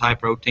clover that's high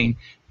protein,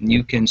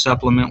 you can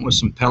supplement with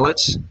some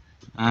pellets.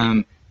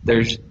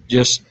 There's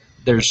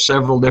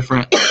several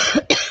different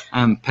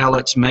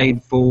pellets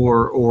made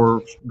for,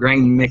 or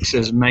grain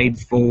mixes made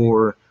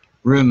for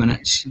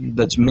ruminants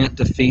that's meant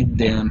to feed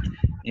them.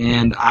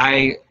 And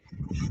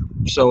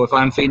so if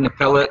I'm feeding a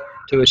pellet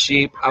to a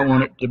sheep, I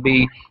want it to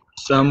be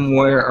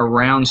somewhere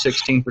around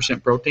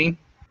 16% protein.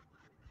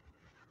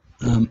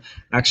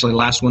 Actually,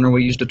 last winter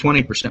we used a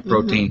 20%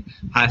 protein,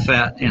 high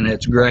fat, and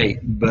it's great.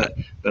 But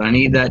I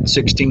need that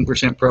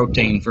 16%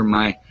 protein for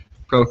my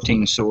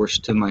protein source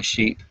to my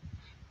sheep.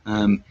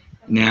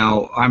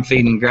 Now I'm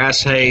feeding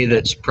grass hay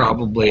that's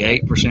probably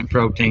 8%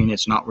 protein.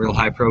 It's not real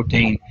high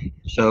protein,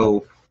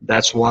 so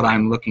that's what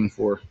I'm looking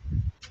for.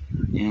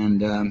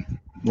 And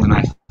when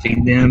I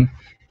feed them,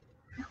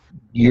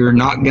 you're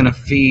not going to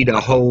feed a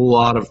whole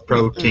lot of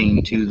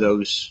protein to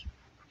those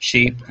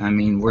sheep. I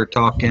mean, we're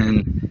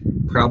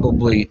talking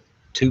probably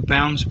 2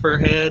 pounds per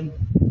head,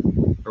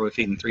 or we're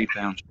feeding 3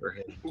 pounds per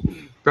head.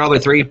 Probably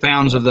 3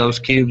 pounds of those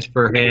cubes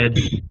per head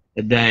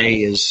a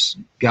day is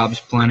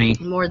gobs plenty.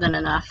 More than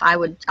enough. I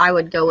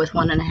would go with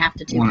 1.5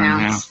 to 2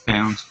 pounds. 1.5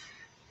 pounds.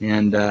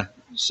 And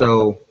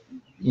so,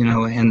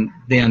 and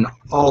then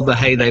all the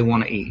hay they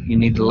want to eat. You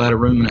need to let a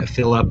ruminant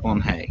fill up on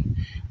hay.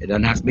 It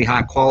doesn't have to be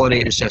high quality,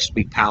 it just has to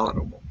be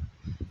palatable,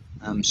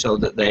 so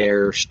that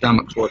their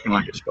stomach's working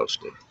like it's supposed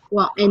to.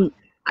 Well, and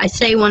I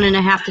say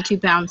 1.5 to 2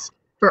 pounds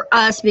for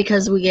us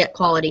because we get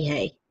quality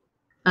hay.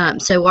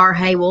 So our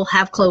hay will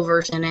have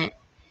clovers in it,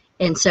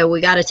 and so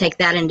we got to take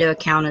that into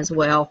account as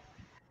well.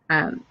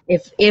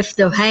 If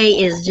the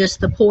hay is just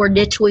the poor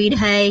ditchweed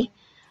hay,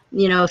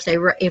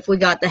 if we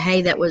got the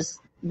hay that was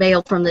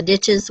baled from the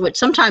ditches, which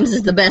sometimes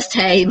is the best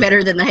hay,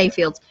 better than the hay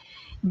fields,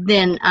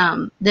 then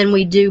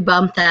we do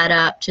bump that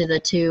up to the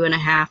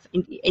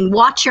 2.5. And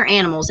watch your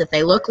animals. If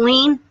they look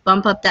lean,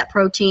 bump up that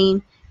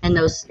protein and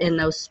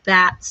those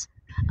fats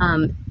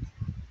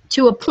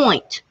to a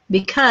point,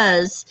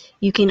 because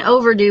you can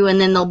overdo and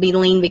then they'll be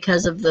lean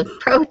because of the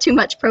too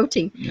much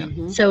protein.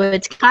 Mm-hmm. So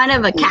it's kind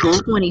of a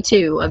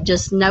catch-22 of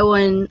just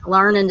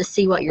learning to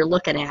see what you're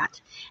looking at.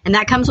 And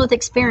that comes with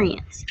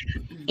experience.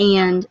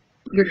 And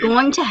you're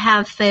going to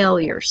have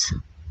failures.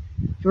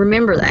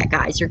 Remember that,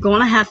 guys. You're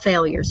going to have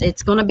failures.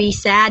 It's going to be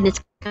sad and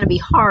it's going to be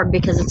hard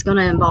because it's going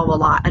to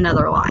involve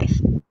another life.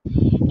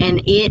 And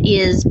it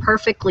is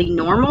perfectly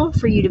normal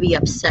for you to be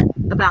upset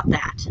about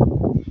that,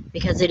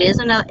 because it is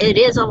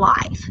a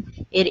life.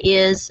 It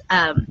is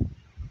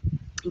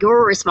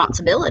your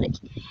responsibility.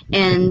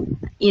 And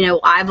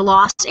I've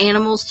lost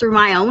animals through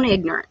my own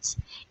ignorance,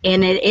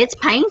 and it's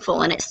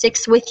painful and it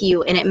sticks with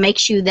you, and it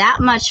makes you that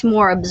much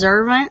more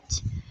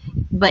observant.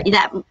 But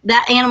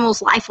that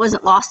animal's life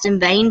wasn't lost in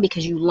vain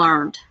because you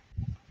learned.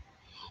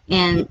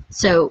 And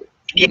so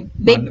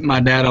my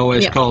dad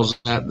always calls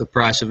that the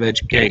price of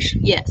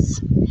education.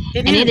 Yes.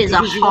 It is a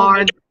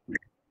hard.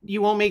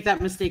 You won't make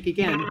that mistake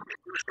again.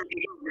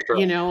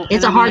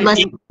 It's a hard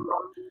lesson.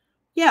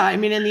 Yeah,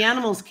 and the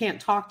animals can't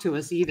talk to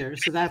us either.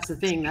 So that's the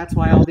thing. That's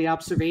why all the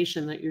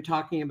observation that you're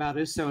talking about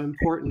is so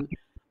important.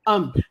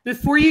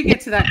 Before you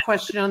get to that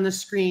question on the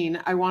screen,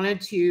 I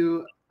wanted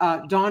to,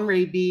 Dawn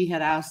Ray B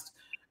had asked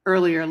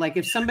earlier, like,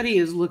 if somebody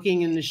is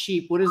looking in the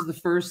sheep, what is the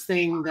first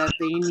thing that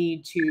they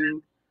need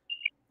to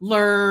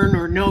learn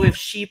or know if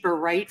sheep are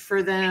right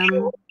for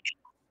them?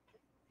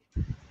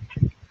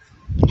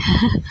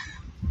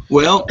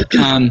 Well,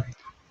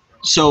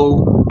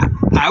 so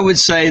I would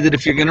say that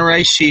if you're going to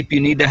raise sheep,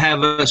 you need to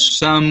have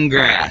some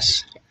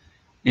grass.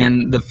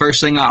 And the first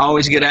thing I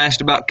always get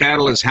asked about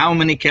cattle is, how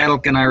many cattle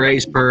can I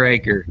raise per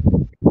acre?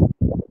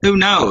 Who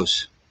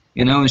knows?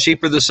 And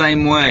sheep are the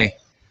same way.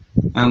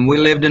 We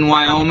lived in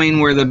Wyoming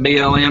where the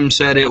BLM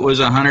said it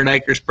was 100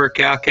 acres per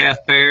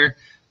cow-calf pair.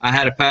 I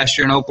had a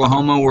pasture in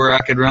Oklahoma where I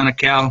could run a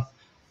cow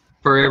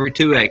per every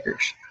 2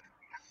 acres.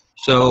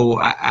 So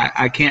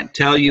I can't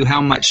tell you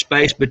how much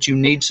space, but you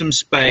need some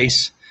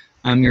space.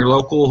 Your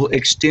local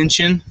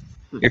extension,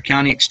 your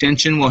county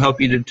extension, will help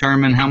you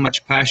determine how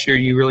much pasture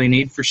you really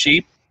need for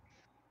sheep,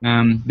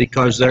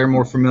 because they're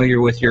more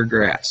familiar with your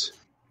grass.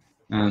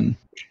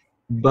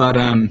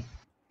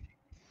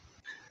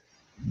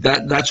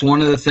 that's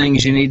one of the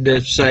things you need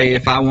to say.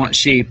 If I want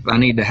sheep, I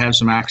need to have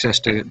some access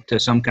to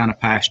some kind of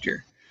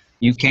pasture.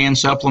 You can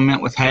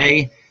supplement with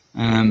hay,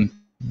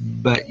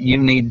 but you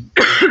need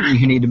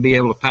to be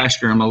able to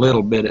pasture them a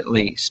little bit at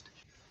least.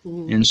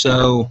 And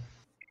so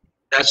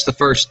that's the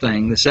first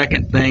thing. The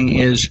second thing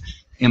is,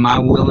 am I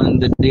willing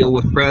to deal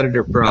with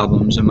predator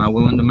problems? Am I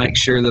willing to make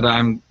sure that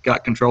I've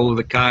got control of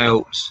the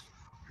coyotes,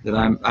 that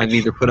I've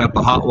either put up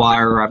a hot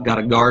wire, or I've got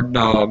a guard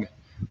dog,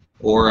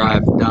 or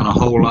I've done a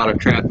whole lot of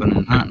trapping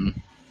and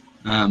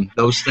hunting.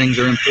 Those things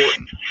are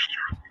important.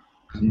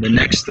 The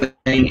next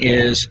thing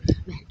is,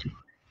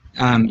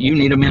 you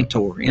need a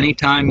mentor.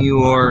 Anytime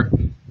you are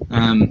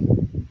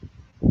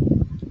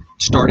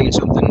starting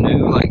something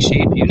new like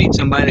sheep, you need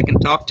somebody that can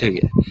talk to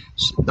you.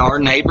 Our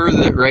neighbor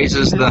that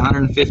raises the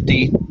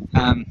 150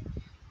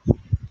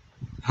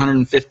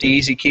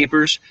 easy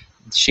keepers,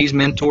 she's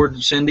mentored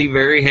Cyndi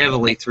very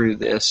heavily through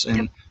this,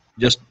 and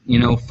just,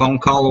 phone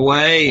call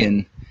away,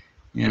 and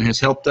has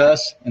helped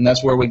us, and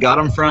that's where we got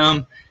them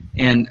from.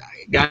 And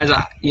guys,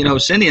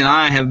 Cyndi and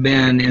I have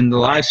been in the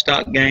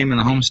livestock game and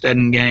the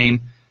homesteading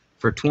game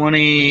for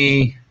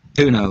 20,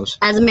 who knows?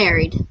 As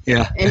married.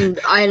 Yeah. And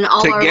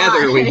all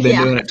together our we've been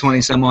doing it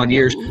 20 some odd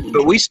years,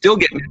 but we still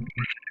get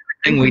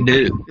everything we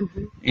do.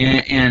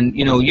 And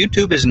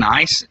YouTube is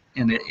nice,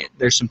 and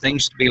there's some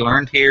things to be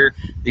learned here.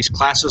 These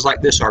classes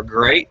like this are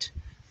great.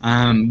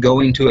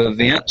 Going to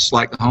events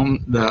like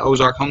the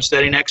Ozark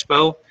Homesteading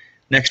Expo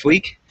next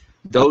week,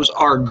 those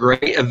are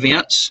great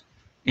events,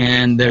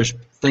 and there's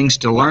things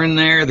to learn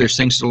there. There's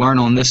things to learn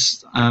on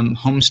this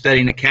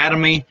Homesteading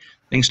Academy,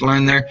 things to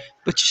learn there,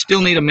 but you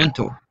still need a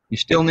mentor. You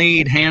still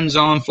need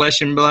hands-on,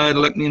 flesh and blood,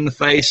 look me in the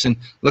face and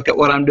look at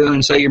what I'm doing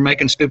and say you're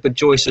making stupid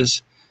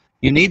choices.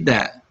 You need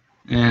that.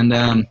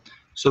 And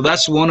so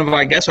that's one of,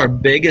 I guess, our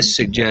biggest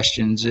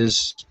suggestions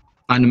is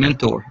find a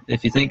mentor.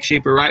 If you think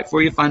sheep are right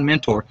for you, find a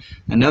mentor.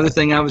 Another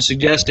thing I would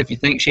suggest, if you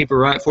think sheep are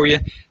right for you,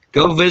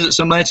 go visit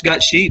somebody that's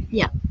got sheep.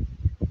 Yeah.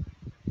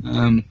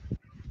 And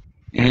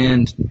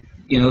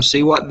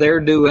see what they're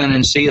doing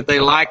and see if they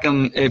like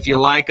them. If you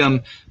like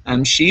them,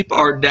 sheep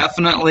are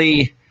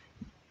definitely,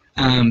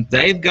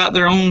 they've got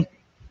their own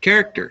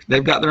character.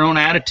 They've got their own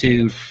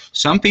attitude.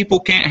 Some people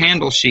can't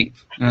handle sheep.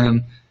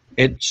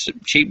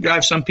 Sheep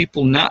drive some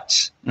people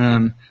nuts.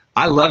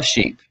 I love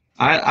sheep.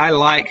 I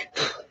like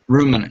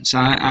ruminants.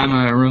 I'm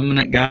a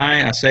ruminant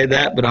guy. I say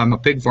that, but I'm a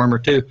pig farmer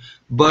too.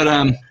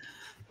 But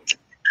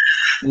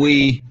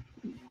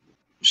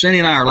Cyndi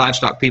and I are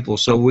livestock people,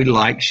 so we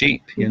like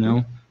sheep.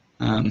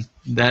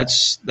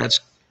 That's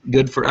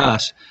good for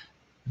us.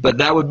 But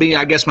that would be,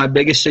 I guess, my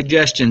biggest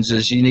suggestions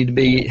is you need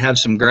to have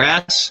some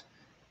grass.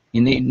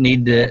 You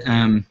need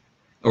to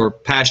or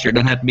pasture. It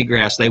doesn't have to be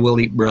grass. They will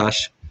eat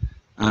brush.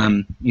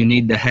 You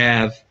need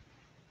to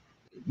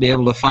be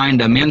able to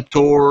find a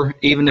mentor,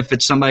 even if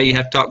it's somebody you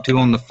have to talk to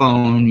on the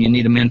phone. You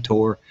need a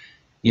mentor,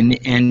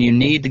 and you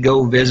need to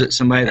go visit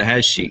somebody that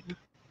has sheep.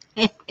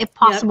 If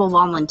possible,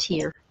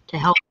 volunteer to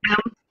help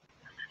them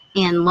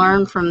and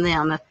learn from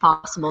them if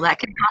possible. That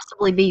could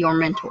possibly be your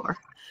mentor.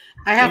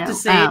 I have to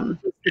say,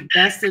 it's the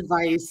best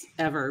advice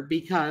ever,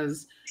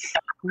 because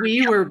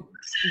we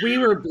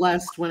were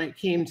blessed when it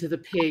came to the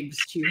pigs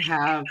to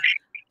have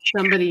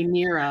somebody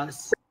near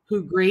us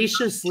who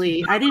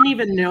graciously, I didn't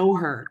even know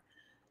her.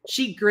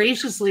 She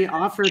graciously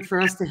offered for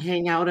us to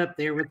hang out up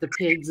there with the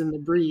pigs and the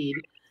breed.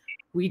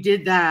 We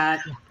did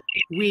that.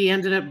 We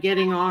ended up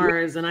getting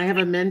ours, and I have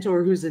a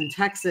mentor who's in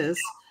Texas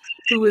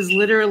who was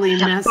literally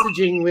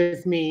messaging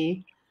with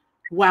me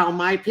while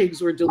my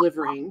pigs were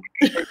delivering.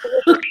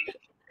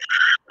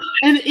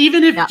 And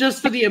even if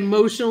just for the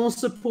emotional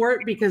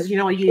support, because,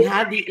 you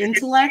had the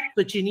intellect,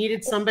 but you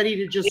needed somebody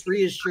to just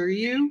reassure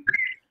you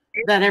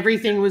that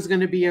everything was going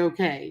to be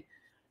okay.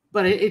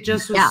 But it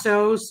just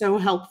was so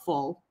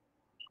helpful.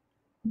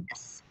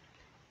 Yes.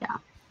 Yeah.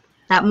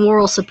 That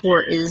moral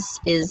support is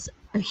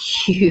a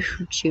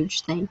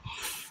huge thing.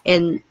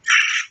 And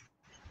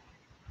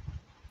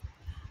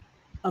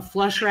a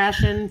flush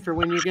ration for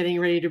when you're getting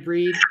ready to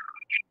breed?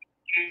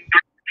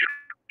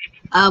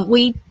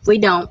 We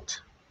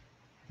don't.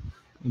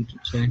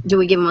 Do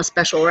we give them a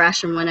special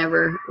ration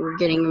whenever we're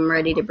getting them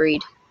ready to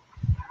breed?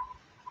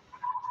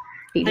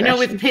 I know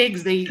with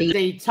pigs,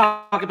 they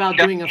talk about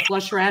doing a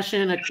flush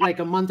ration like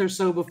a month or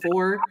so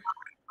before.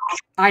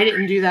 I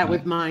didn't do that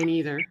with mine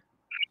either.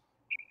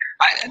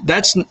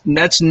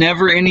 That's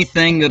never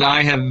anything that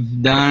I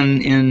have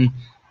done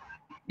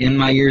in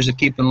my years of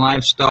keeping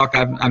livestock.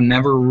 I've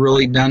never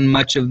really done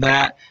much of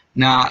that.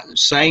 Now,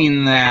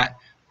 saying that,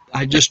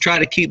 I just try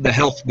to keep the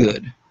health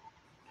good.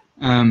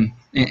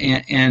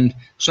 And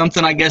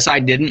something I guess I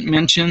didn't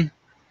mention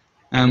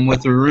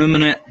with the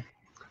ruminant,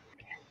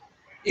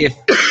 if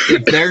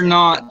they're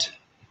not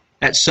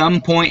at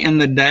some point in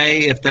the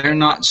day, if they're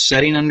not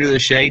sitting under the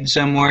shade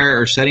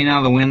somewhere or sitting out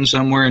of the wind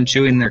somewhere and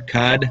chewing their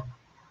cud,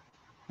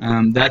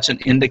 that's an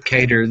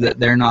indicator that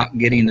they're not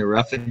getting the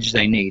roughage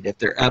they need. If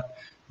they're up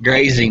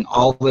grazing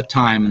all the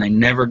time and they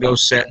never go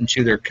sit and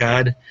chew their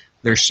cud,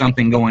 there's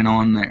something going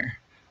on there.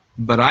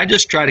 But I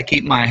just try to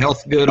keep my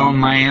health good on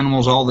my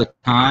animals all the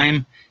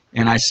time,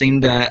 and I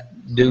seem to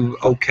do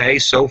okay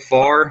so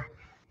far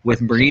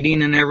with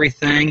breeding and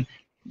everything.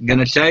 I'm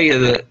gonna tell you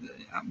that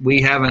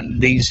we haven't,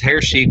 these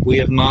hair sheep, we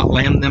have not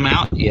lambed them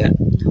out yet.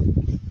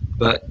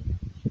 But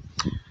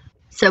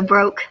so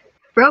broke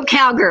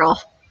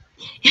cowgirl.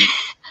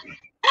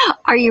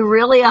 Are you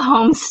really a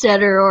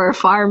homesteader or a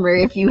farmer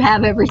if you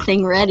have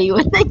everything ready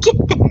when they get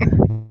there?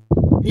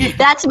 Yeah.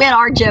 That's been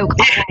our joke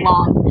all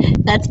along.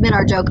 That's been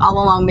our joke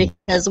all along,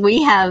 because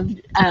we have,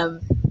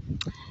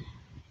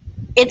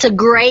 it's a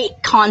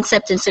great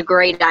concept. It's a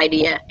great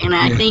idea. And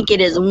I think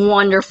it is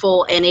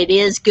wonderful, and it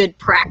is good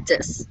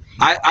practice.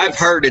 I've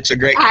heard it's a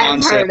great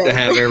concept to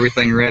have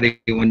everything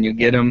ready when you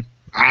get them.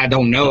 I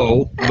don't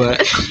know, but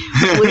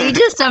we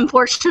just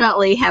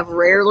unfortunately have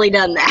rarely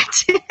done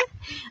that.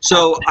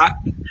 So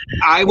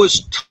I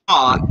was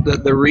taught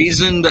that the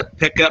reason that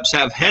pickups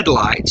have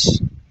headlights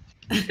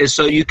is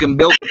so you can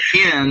build a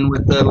pen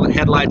with the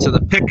headlights of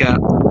the pickup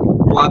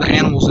while the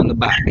animal's in the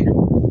back.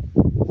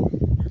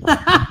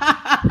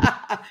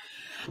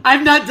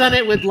 I've not done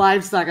it with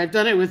livestock. I've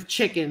done it with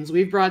chickens.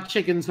 We've brought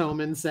chickens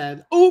home and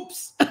said,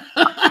 oops.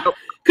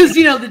 Because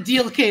the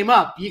deal came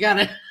up. You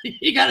gotta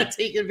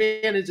take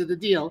advantage of the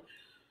deal.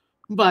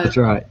 But that's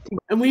right.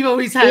 And we've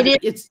always had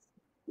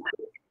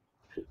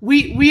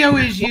we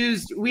always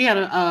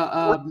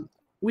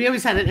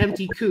had an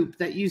empty coop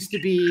that used to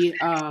be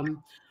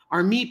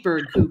our meat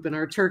bird coop, and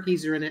our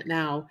turkeys are in it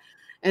now.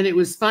 And it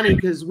was funny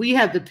because we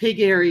had the pig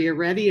area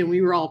ready and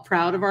we were all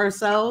proud of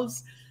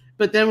ourselves.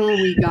 But then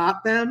when we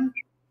got them,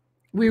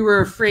 we were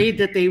afraid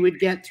that they would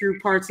get through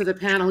parts of the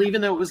panel, even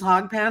though it was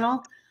hog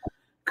panel,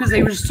 because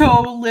they were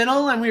so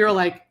little. And we were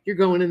like, you're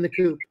going in the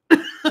coop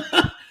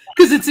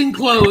because it's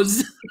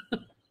enclosed.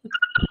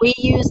 We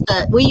use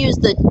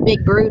the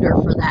big brooder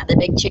for that, the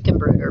big chicken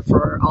brooder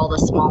for all the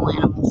small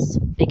animals,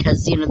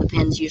 because the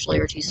pens usually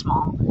are too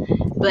small.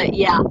 But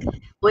yeah,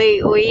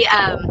 we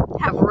have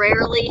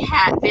rarely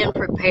been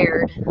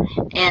prepared,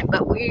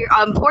 but we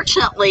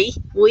unfortunately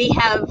we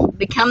have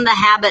become the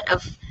habit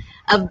of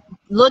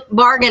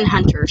bargain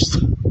hunters.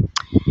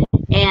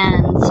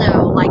 And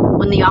so, like,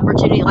 when the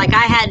opportunity, like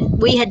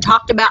we had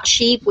talked about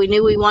sheep, we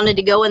knew we wanted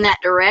to go in that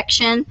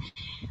direction.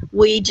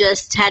 We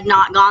just had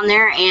not gone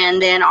there,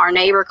 and then our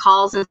neighbor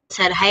calls and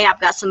said, hey, I've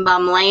got some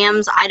bum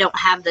lambs. I don't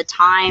have the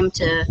time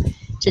to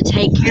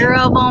take care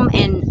of them.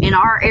 And in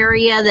our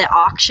area, the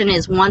auction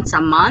is once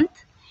a month.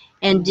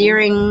 And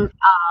during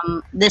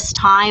this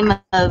time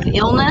of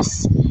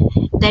illness,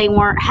 they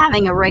weren't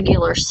having a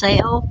regular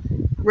sale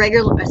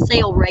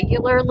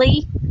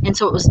regularly. And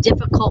so it was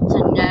difficult to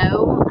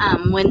know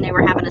when they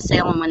were having a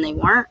sale and when they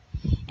weren't.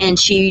 And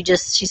she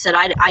said,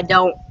 I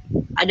don't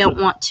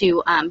want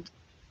to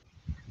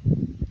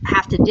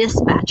have to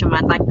dispatch them.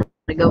 I'd like them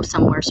to go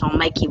somewhere, so I'll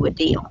make you a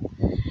deal.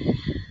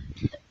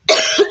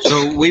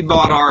 So we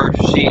bought our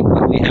sheep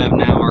that we have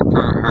now, our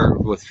current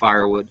herd, with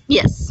firewood.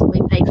 Yes, we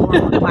paid for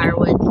them with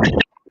firewood.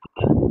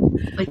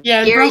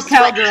 Yeah,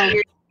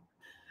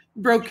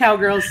 Broke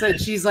Cowgirl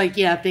said, she's like,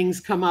 yeah, things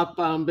come up,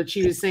 but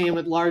she was saying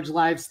with large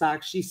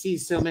livestock, she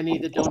sees so many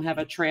that don't have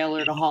a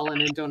trailer to haul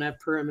in and don't have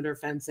perimeter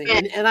fencing.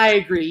 And I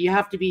agree, you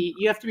have to be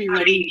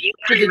ready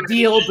for the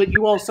deal, but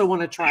you also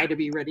want to try to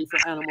be ready for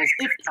animals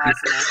if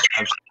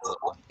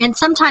possible. And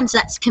sometimes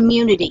that's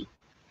community.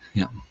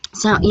 Yeah.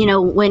 So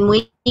when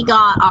we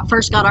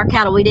first got our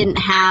cattle, we didn't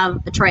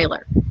have a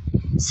trailer.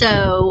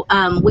 So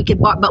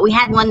but we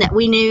had one that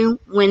we knew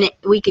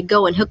we could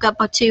go and hook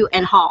up to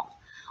and haul.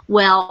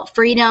 Well,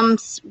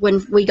 Freedom's,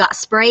 when we got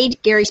sprayed,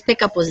 Gary's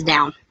pickup was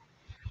down.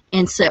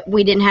 And so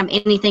we didn't have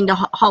anything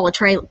to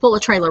pull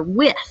a trailer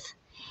with.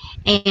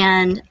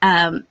 And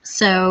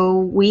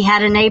so we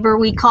had a neighbor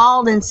we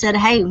called and said,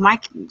 hey,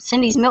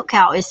 Cindy's milk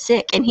cow is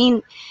sick.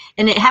 And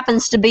it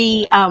happens to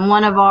be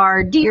one of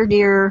our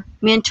dear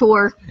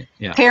mentor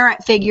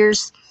parent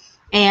figures.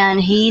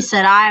 And he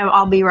said,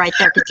 I'll be right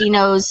there,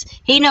 because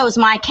he knows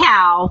my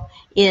cow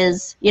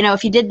is,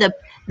 if you did the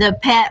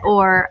pet,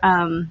 or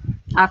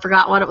I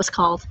forgot what it was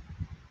called.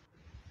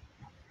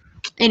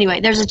 Anyway,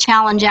 there's a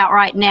challenge out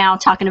right now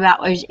talking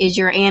about is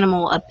your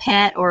animal a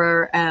pet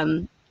or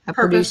a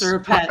purpose or a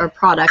pet or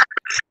product?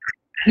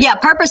 Yeah,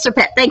 purpose or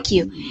pet. Thank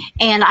you.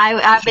 And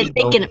I've been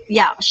thinking,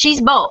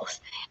 she's both.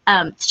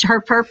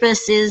 Her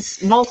purpose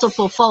is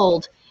multiple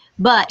fold,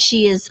 but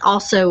she is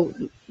also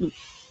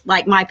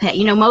like my pet.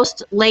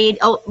 Most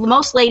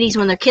ladies,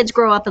 when their kids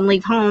grow up and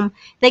leave home,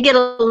 they get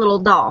a little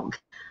dog.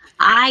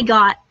 I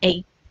got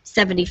a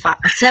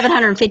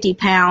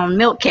 750-pound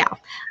milk cow.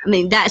 I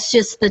mean, that's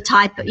just the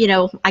type of,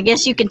 I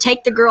guess you can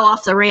take the girl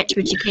off the ranch,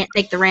 but you can't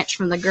take the ranch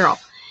from the girl.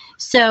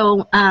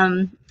 So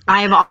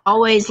I've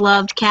always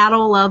loved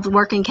cattle, loved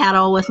working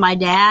cattle with my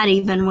dad,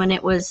 even when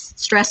it was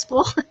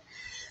stressful.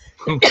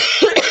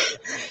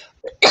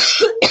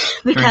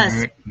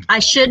 Because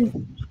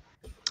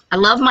I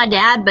love my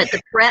dad, but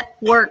the prep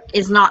work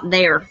is not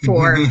there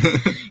for,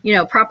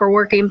 proper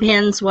working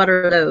pens. What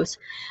are those?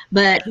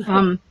 But,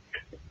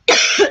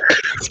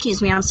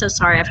 excuse me, I'm so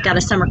sorry. I've got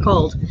a summer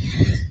cold.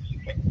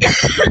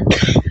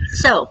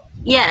 So,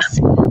 yes,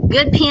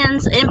 good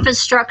pens,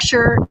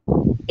 infrastructure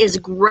is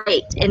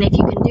great. And if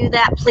you can do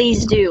that,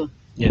 please do.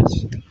 Yes.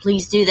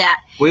 Please do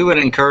that. We would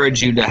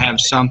encourage you to have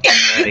something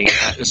ready,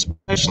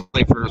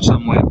 especially for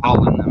some way of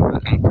hauling them,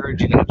 but I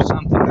encourage you to have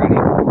something ready.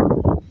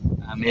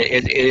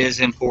 It is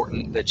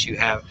important that you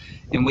have,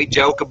 and we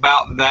joke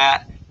about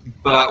that,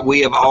 but we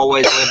have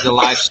always lived a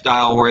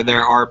lifestyle where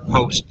there are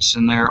posts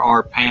and there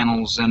are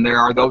panels and there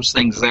are those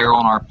things there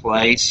on our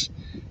place.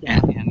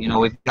 And you know,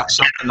 we've got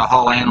something to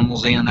haul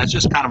animals in. That's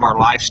just kind of our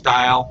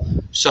lifestyle.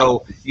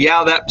 So,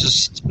 yeah, that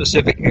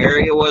specific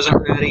area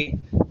wasn't ready,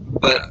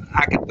 but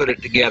I could put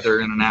it together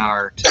in an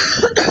hour or two.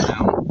 You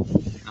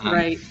know?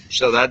 Right.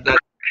 So that's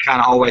kind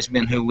of always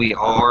been who we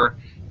are.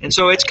 And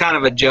so it's kind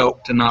of a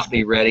joke to not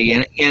be ready.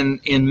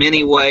 And in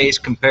many ways,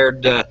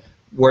 compared to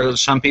where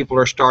some people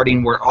are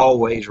starting, we're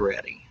always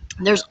ready.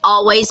 There's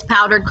always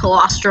powdered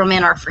colostrum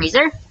in our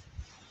freezer.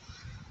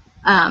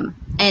 And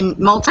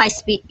now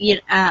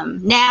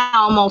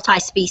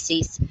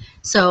multi-species.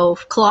 So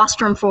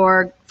colostrum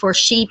for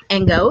sheep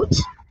and goat.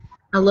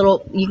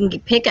 You can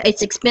pick it.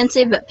 It's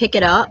expensive, but pick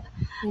it up.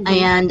 Mm-hmm.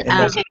 And it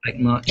doesn't take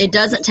much. It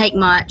doesn't take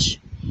much.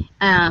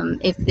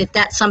 If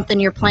that's something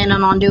you're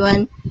planning on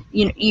doing,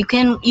 you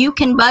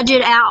can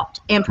budget out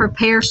and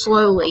prepare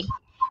slowly.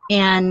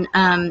 And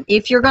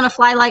if you're going to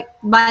fly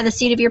by the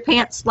seat of your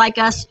pants like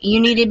us, you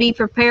need to be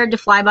prepared to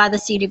fly by the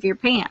seat of your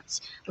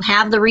pants.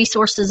 Have the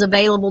resources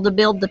available to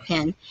build the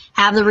pen.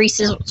 Have the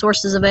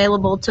resources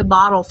available to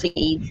bottle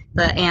feed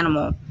the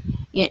animal,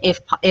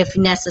 if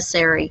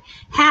necessary.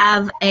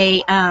 Have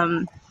a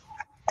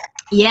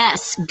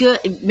yes,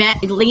 good.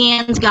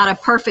 Leanne's got a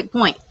perfect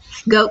point.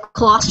 Goat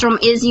colostrum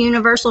is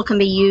universal, can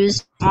be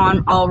used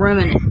on all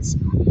ruminants.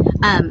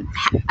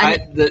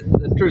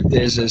 The truth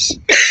is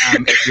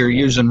if you're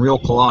using real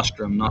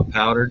colostrum, not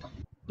powdered,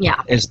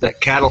 is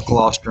that cattle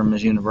colostrum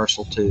is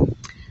universal too.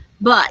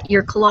 But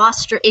your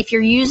colostrum, if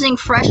you're using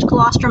fresh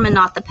colostrum and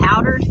not the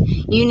powdered,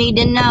 you need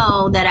to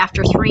know that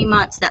after 3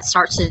 months that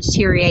starts to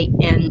deteriorate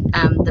and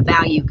the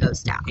value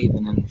goes down.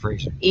 Even in the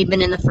freezer.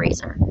 Even in the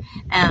freezer.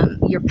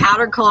 Your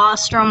powdered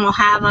colostrum will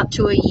have up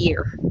to a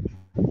year.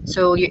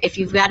 So if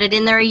you've got it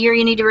in there a year,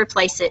 you need to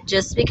replace it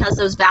just because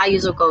those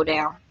values will go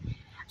down.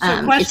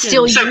 So it's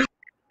still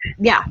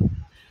yeah.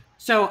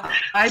 So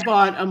I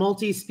bought a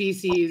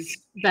multi-species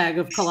bag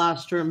of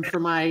colostrum for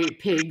my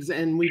pigs,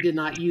 and we did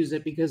not use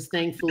it because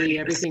thankfully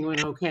everything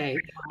went okay.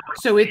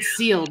 So it's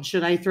sealed.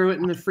 Should I throw it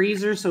in the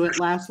freezer so it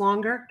lasts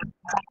longer?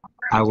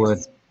 I would,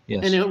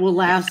 yes. And it will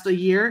last a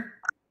year?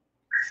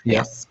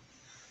 Yes.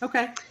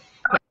 Okay.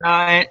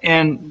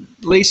 And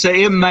Lisa,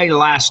 it may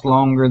last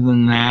longer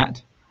than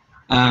that.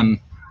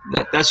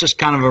 That's just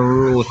kind of a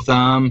rule of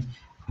thumb.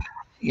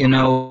 You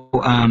know,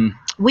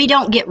 we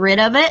don't get rid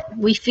of it.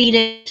 We feed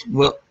it.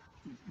 Well,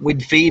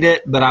 we'd feed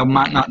it, but I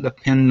might not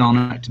depend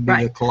on it to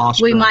be the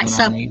colostrum. We might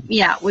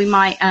we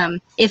might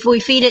if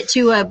we feed it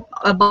to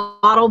a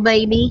bottle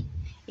baby,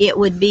 it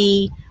would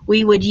be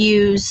we would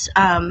use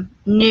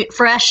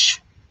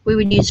fresh. We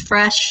would use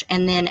fresh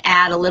and then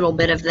add a little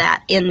bit of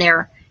that in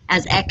there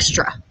as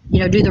extra. You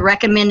know, do the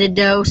recommended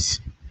dose,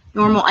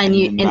 normal,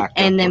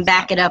 and then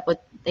back it up with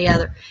the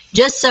other,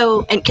 just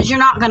so, and because you're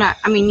not gonna,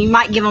 I mean, you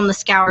might give them the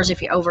scours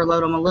if you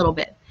overload them a little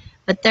bit,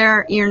 but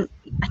I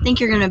think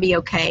you're gonna be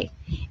okay.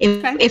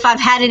 If I've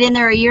had it in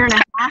there a year and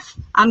a half,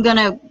 I'm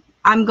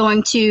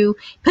going to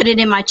put it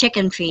in my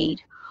chicken feed,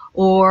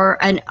 or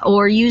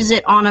use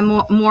it on a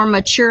more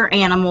mature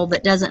animal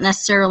that doesn't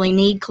necessarily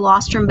need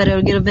colostrum, but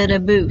it'll get a bit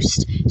of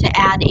boost to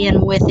add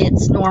in with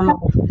its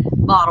normal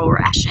bottle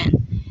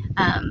ration.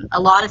 A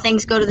lot of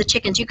things go to the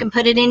chickens. You can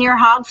put it in your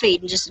hog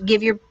feed and just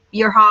give your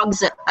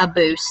hogs a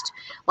boost.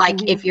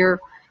 Like if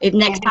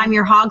next time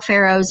you're hog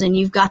farrows and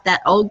you've got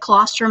that old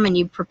colostrum and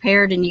you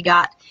prepared and you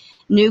got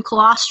new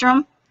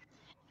colostrum,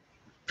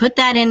 put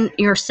that in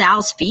your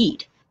sow's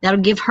feed. That'll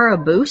give her a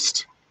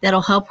boost.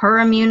 That'll help her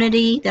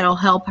immunity. That'll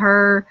help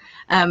her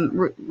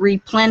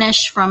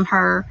replenish from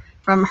her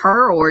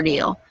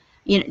ordeal.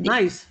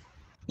 Nice.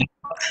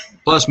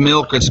 Plus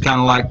milk, it's kind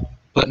of like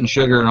putting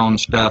sugar on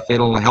stuff.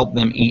 It'll help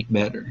them eat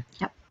better.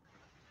 Yep.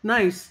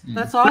 Nice.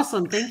 That's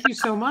awesome. Thank you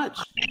so much.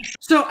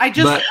 So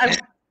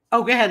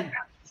go ahead.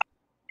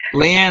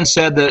 Leanne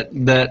said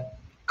that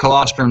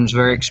colostrum is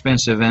very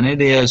expensive, and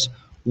it is.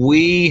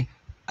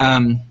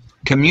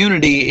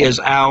 Community is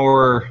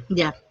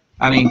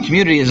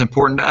community is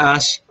important to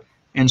us,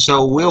 and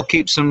so we'll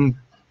keep some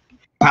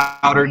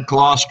powdered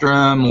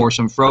colostrum or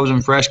some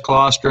frozen fresh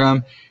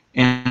colostrum,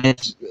 and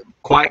it's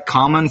quite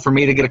common for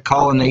me to get a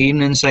call in the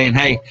evening saying,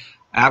 hey,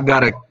 I've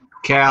got a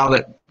cow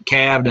that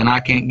calved and I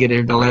can't get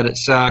her to let it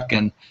suck,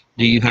 and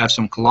do you have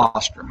some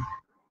colostrum?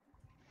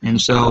 And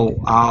so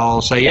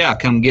I'll say, yeah,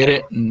 come get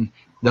it, and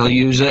they'll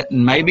use it,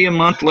 and maybe a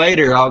month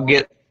later I'll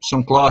get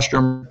some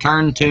colostrum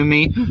returned to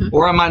me,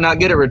 or I might not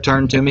get it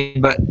returned to me,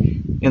 but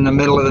in the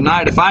middle of the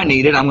night, if I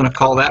need it, I'm going to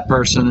call that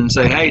person and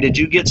say, hey, did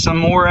you get some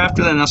more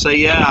after that? And they'll say,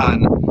 yeah.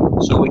 And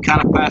so we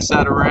kind of pass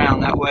that around.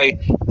 That way,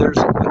 there's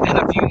within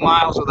a few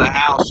miles of the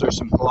house, there's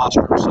some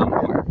colostrum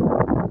somewhere.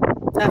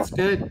 That's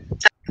good.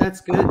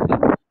 That's good.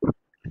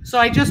 So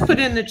I just put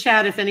in the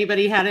chat if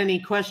anybody had any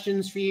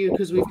questions for you,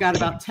 because we've got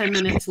about 10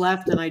 minutes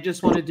left, and I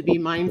just wanted to be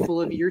mindful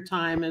of your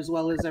time as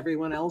well as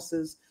everyone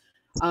else's.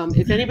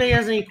 If anybody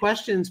has any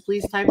questions,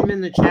 please type them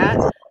in the chat.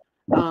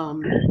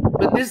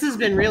 But this has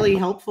been really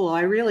helpful.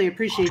 I really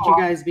appreciate you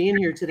guys being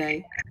here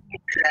today.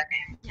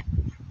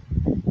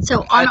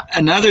 So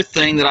another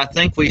thing that I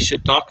think we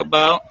should talk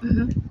about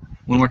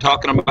when we're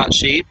talking about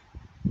sheep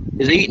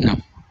is eating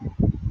them.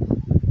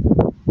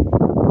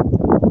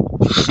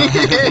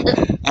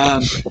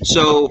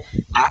 So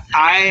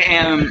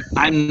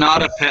I'm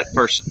not a pet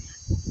person.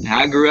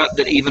 I grew up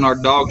that even our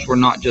dogs were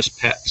not just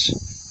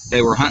pets.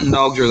 They were hunting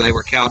dogs, or they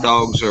were cow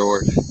dogs,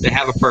 or they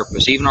have a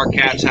purpose. Even our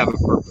cats have a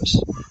purpose.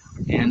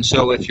 And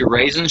so if you're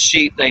raising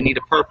sheep, they need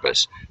a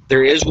purpose.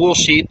 There is wool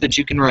sheep that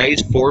you can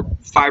raise for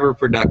fiber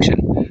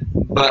production,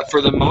 but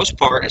for the most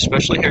part,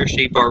 especially hair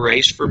sheep, are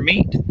raised for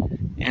meat.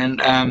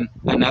 And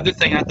another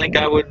thing I think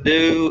I would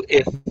do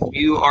if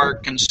you are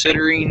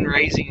considering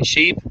raising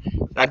sheep,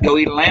 I'd go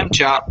eat a lamb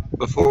chop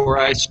before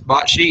I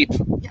bought sheep.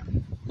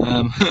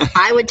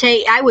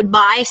 I would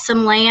buy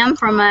some lamb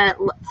from a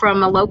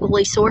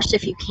locally sourced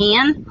if you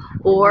can,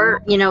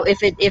 or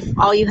if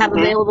all you have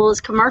available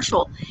is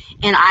commercial.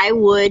 And I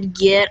would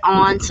get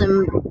on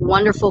some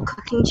wonderful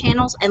cooking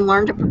channels and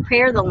learn to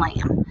prepare the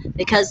lamb,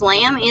 because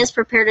lamb is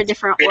prepared a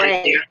different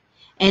way,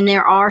 and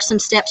there are some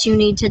steps you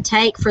need to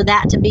take for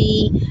that to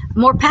be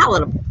more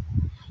palatable.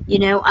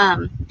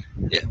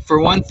 For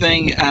one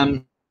thing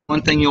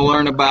you'll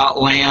learn about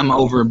lamb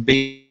over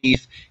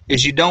beef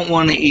is you don't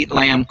want to eat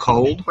lamb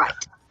cold. Right.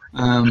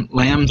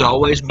 Lamb's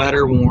always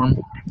better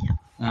warm.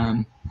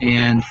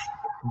 And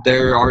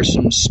there are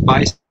some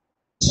spice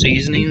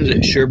seasonings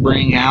that sure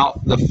bring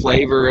out the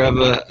flavor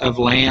of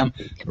lamb.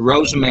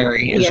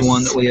 Rosemary is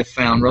one that we have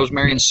found.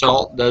 Rosemary and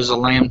salt does a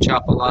lamb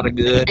chop a lot of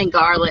good. And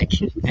garlic.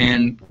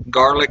 And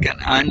garlic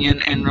and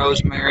onion and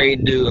rosemary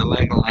do a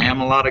leg of lamb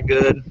a lot of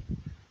good.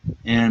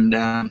 And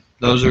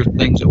those are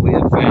things that we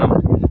have found.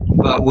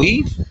 But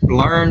we've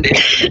learned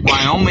in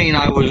Wyoming,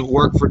 I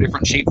worked for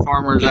different sheep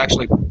farmers.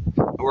 Actually,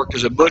 I worked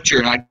as a butcher,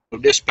 and I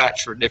would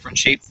dispatch for different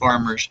sheep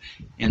farmers,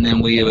 and then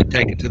we would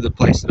take it to the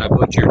place that I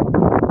butchered.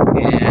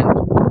 And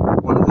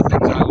one of the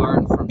things I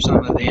learned from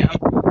some of them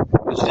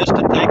was just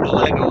to take a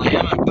leg of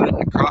lamb and put it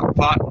in a crock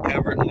pot and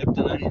cover it in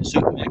Lipton onion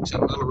soup mix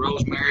and a little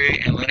rosemary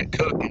and let it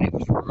cook, and it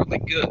was really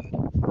good.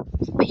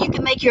 But you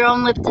can make your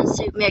own Lipton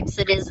soup mix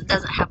that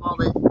doesn't have all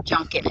the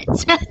junk in it,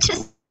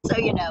 just so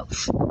you know.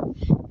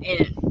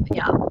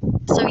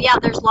 So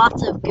there's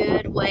lots of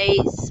good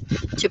ways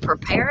to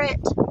prepare it.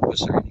 Was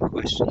there any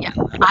questions? Yeah,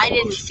 I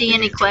didn't see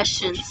any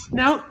questions.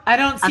 No, I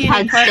don't see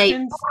any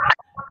questions.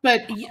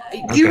 But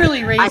you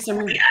really raised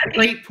some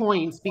great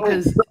points,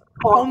 because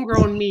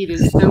homegrown meat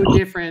is so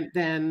different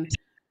than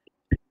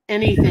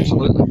anything.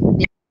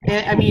 Absolutely.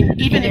 I mean,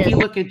 even if you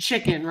look at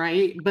chicken,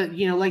 right? But,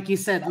 like you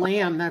said,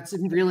 lamb, that's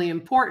really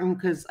important,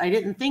 because I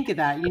didn't think of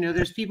that.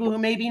 There's people who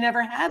maybe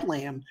never had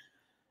lamb,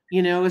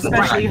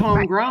 especially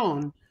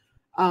homegrown.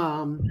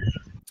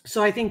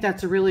 So I think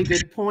that's a really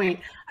good point.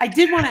 I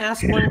did want to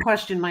ask one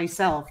question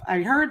myself.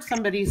 I heard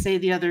somebody say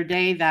the other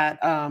day that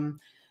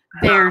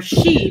their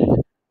sheep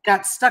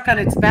got stuck on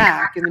its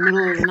back in the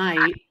middle of the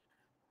night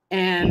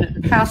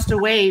and passed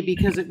away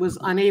because it was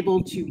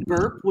unable to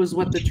burp, was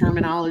what the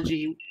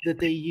terminology that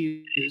they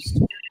used.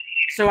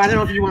 So I don't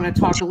know if you want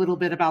to talk a little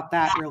bit about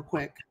that real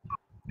quick.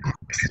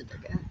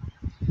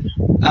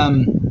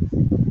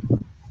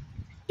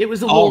 It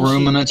was all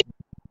ruminants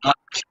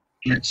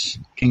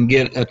can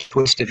get a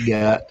twisted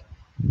gut.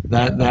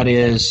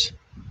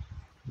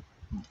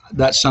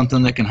 That's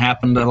something that can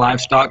happen to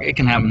livestock. It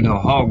can happen to a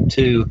hog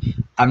too.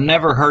 I've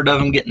never heard of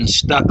them getting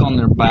stuck on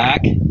their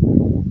back,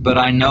 but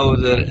I know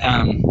that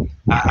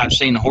I've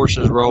seen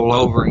horses roll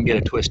over and get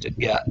a twisted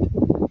gut.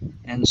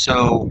 And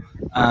so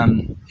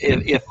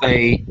if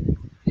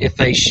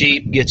a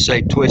sheep gets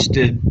a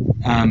twisted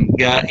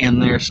gut in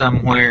there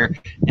somewhere,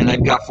 and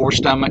they've got 4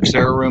 stomachs,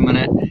 they're a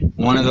ruminant,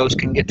 one of those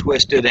can get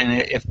twisted,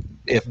 and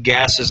if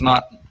gas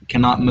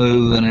cannot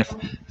move, and if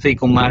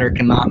fecal matter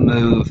cannot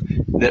move,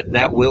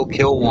 that will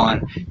kill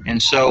one.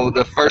 And so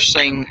the first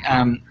thing,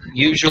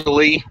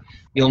 usually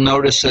you'll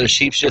notice that a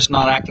sheep's just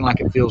not acting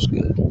like it feels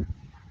good.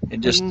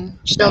 It just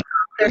stuck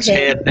its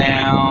head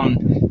down.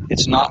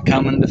 It's not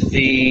coming to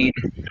feed.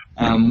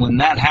 When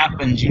that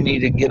happens, you need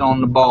to get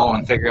on the ball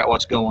and figure out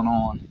what's going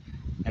on.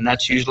 And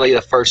that's usually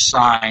the first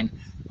sign.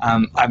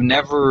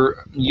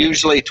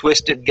 Usually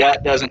twisted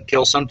gut doesn't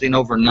kill something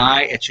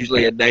overnight. It's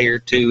usually a day or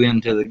two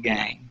into the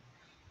game.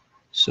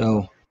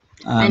 So,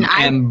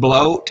 and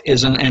bloat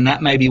and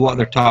that may be what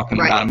they're talking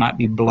about. It might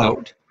be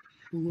bloat.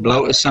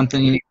 Bloat is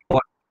something you need to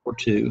watch for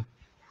too.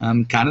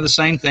 Kind of the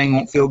same thing,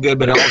 won't feel good,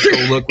 but it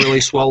also look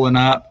really swollen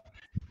up.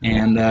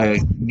 And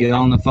get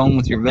on the phone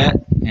with your vet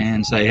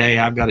and say, hey,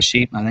 I've got a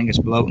sheep, I think it's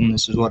bloating,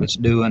 this is what it's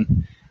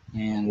doing,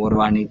 and what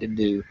do I need to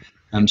do?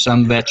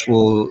 Some vets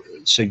will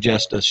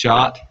suggest a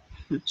shot.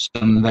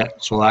 Some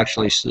vets will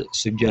actually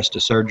suggest a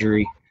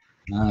surgery.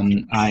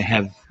 I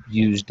have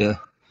used a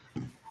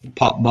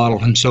pop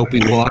bottle and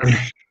soapy water.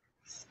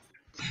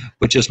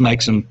 which just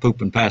makes them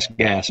poop and pass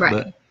gas. Right.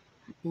 But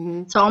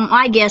So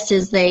my guess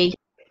is they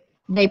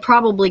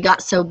probably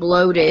got so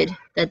bloated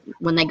that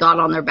when they got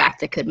on their back,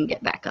 they couldn't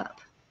get back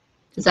up.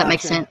 Does that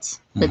make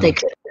sense? That they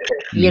could,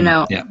 you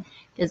know,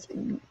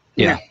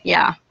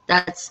 yeah,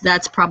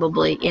 that's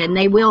probably, and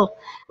they will,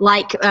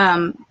 like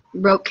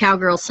Broke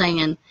Cowgirl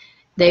saying,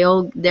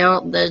 they'll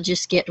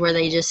just get where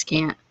they just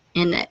can't,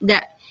 and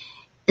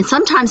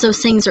sometimes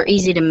those things are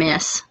easy to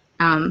miss,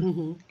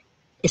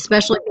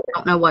 especially if you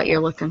don't know what you're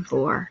looking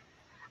for.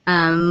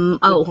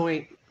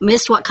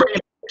 Missed what kind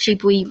of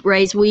sheep we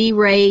raise. We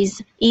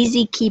raise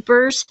Easy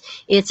Keepers.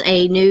 It's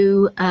a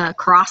new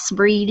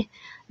crossbreed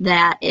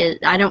that is,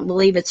 I don't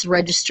believe it's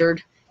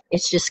registered.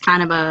 It's just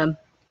kind of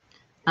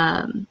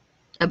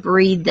a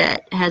breed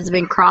that has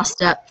been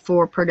crossed up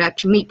for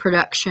meat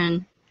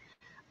production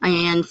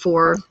and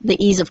for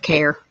the ease of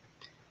care.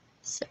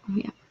 So,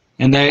 yeah.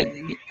 And I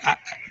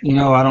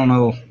don't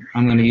know,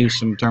 I'm going to use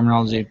some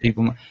terminology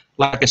people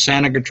like a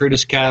Santa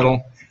Gertrudis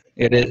cattle.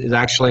 It is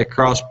actually a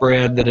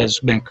crossbred that has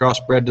been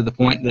crossbred to the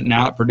point that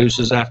now it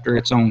produces after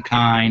its own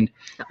kind,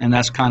 and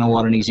that's kind of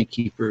what an Easy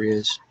Keeper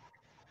is.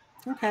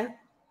 Okay.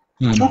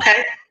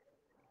 Okay.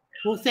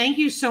 Well, thank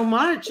you so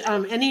much.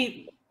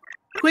 Any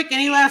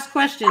last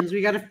questions?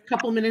 We got a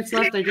couple minutes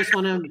left. I just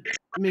want to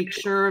make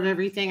sure of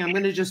everything. I'm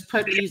going to just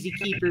put Easy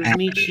Keepers,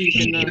 meat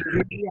sheep in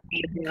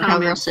the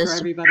comments for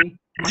everybody.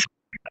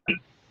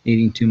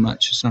 Eating too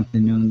much is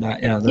something new in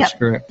that. Yeah, that's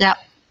correct. Yeah.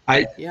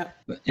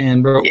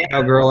 And Broke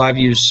Cowgirl, I've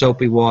used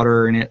soapy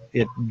water, and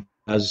it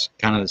does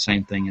kind of the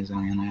same thing as an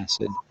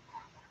antacid.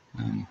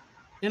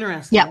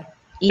 Interesting.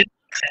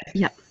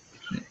 Yeah.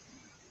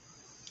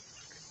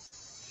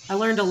 I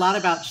learned a lot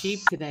about sheep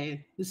today.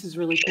 This is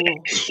really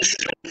cool.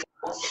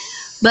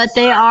 But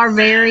they are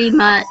very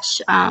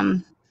much.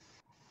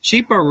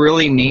 Sheep are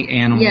really neat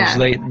animals.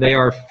 Yeah. They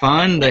are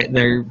fun.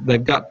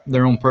 They've got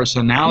their own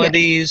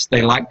personalities. Yeah.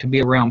 They like to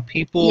be around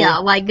people. Yeah,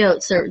 like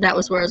goats. That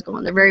was where I was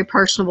going. They're very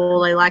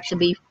personable. They like to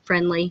be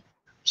friendly.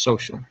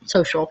 Social.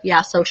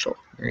 Yeah, social.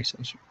 Very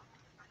social.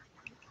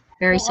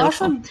 Very social.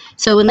 Awesome.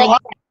 So when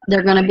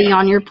they're going to be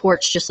on your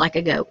porch just like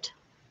a goat.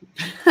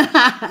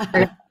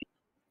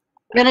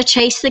 They're going to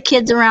chase the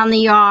kids around the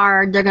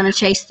yard. They're going to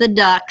chase the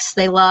ducks.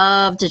 They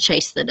love to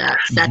chase the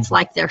ducks. That's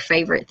like their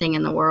favorite thing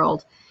in the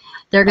world.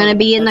 They're going to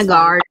be in the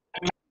garden.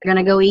 They're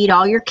going to go eat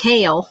all your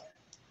kale.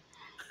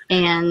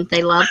 And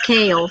they love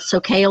kale.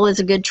 So kale is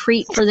a good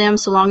treat for them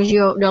so long as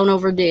you don't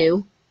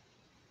overdo.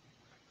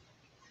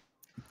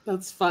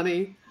 That's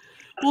funny.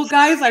 Well,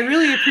 guys, I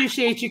really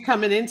appreciate you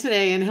coming in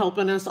today and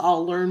helping us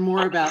all learn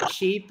more about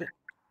sheep.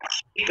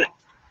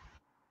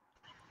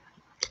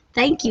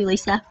 Thank you,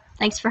 Lisa.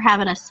 Thanks for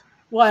having us.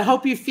 Well, I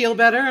hope you feel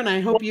better, and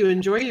I hope you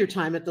enjoy your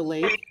time at the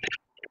lake.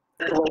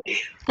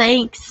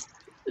 Thanks.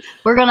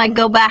 We're going to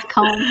go back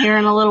home here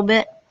in a little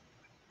bit.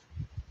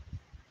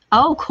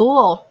 Oh,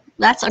 cool.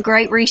 That's a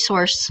great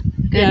resource.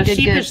 Good,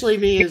 Sheepishly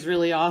Me is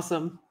really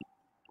awesome.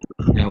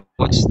 Yeah,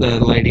 what's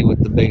the lady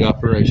with the big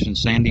operation?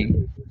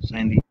 Cyndi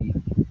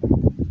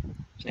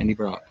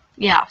Brock.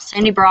 Yeah,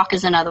 Cyndi Brock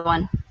is another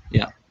one.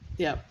 Yeah.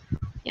 Yeah.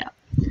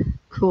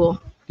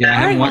 Cool. Yeah,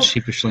 I haven't watched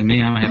Sheepishly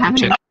Me. I might have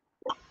to check.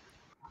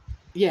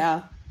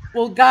 Yeah.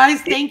 Well,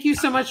 guys, thank you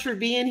so much for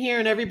being here,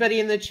 and everybody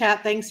in the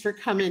chat, thanks for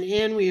coming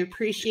in. We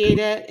appreciate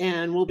it,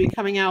 and we'll be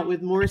coming out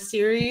with more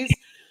series,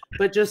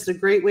 but just a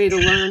great way to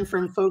learn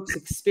from folks'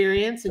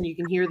 experience, and you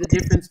can hear the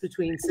difference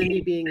between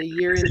Cyndi being a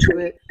year into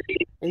it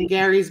and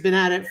Gary's been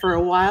at it for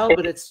a while,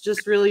 but it's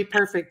just really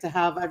perfect to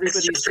have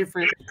everybody's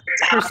different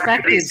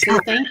perspectives. So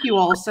thank you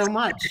all so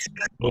much.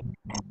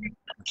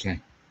 Okay.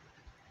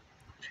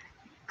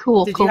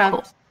 Cool. Did you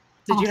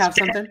have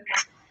something?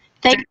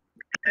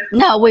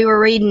 No, we were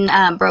reading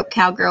Broke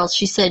Cowgirl.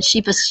 She said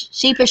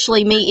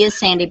sheepishly me is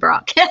Cyndi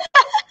Brock.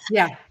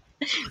 Yeah.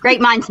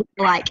 Great minds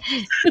alike.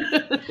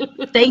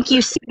 Thank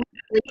you so much,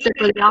 Lisa,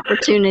 for the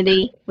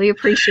opportunity. We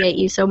appreciate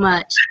you so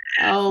much.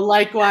 Oh,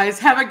 likewise.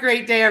 Have a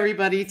great day,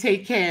 everybody.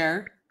 Take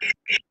care.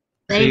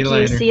 Thank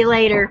you. See you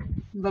later.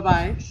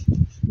 Bye-bye.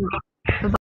 Bye-bye.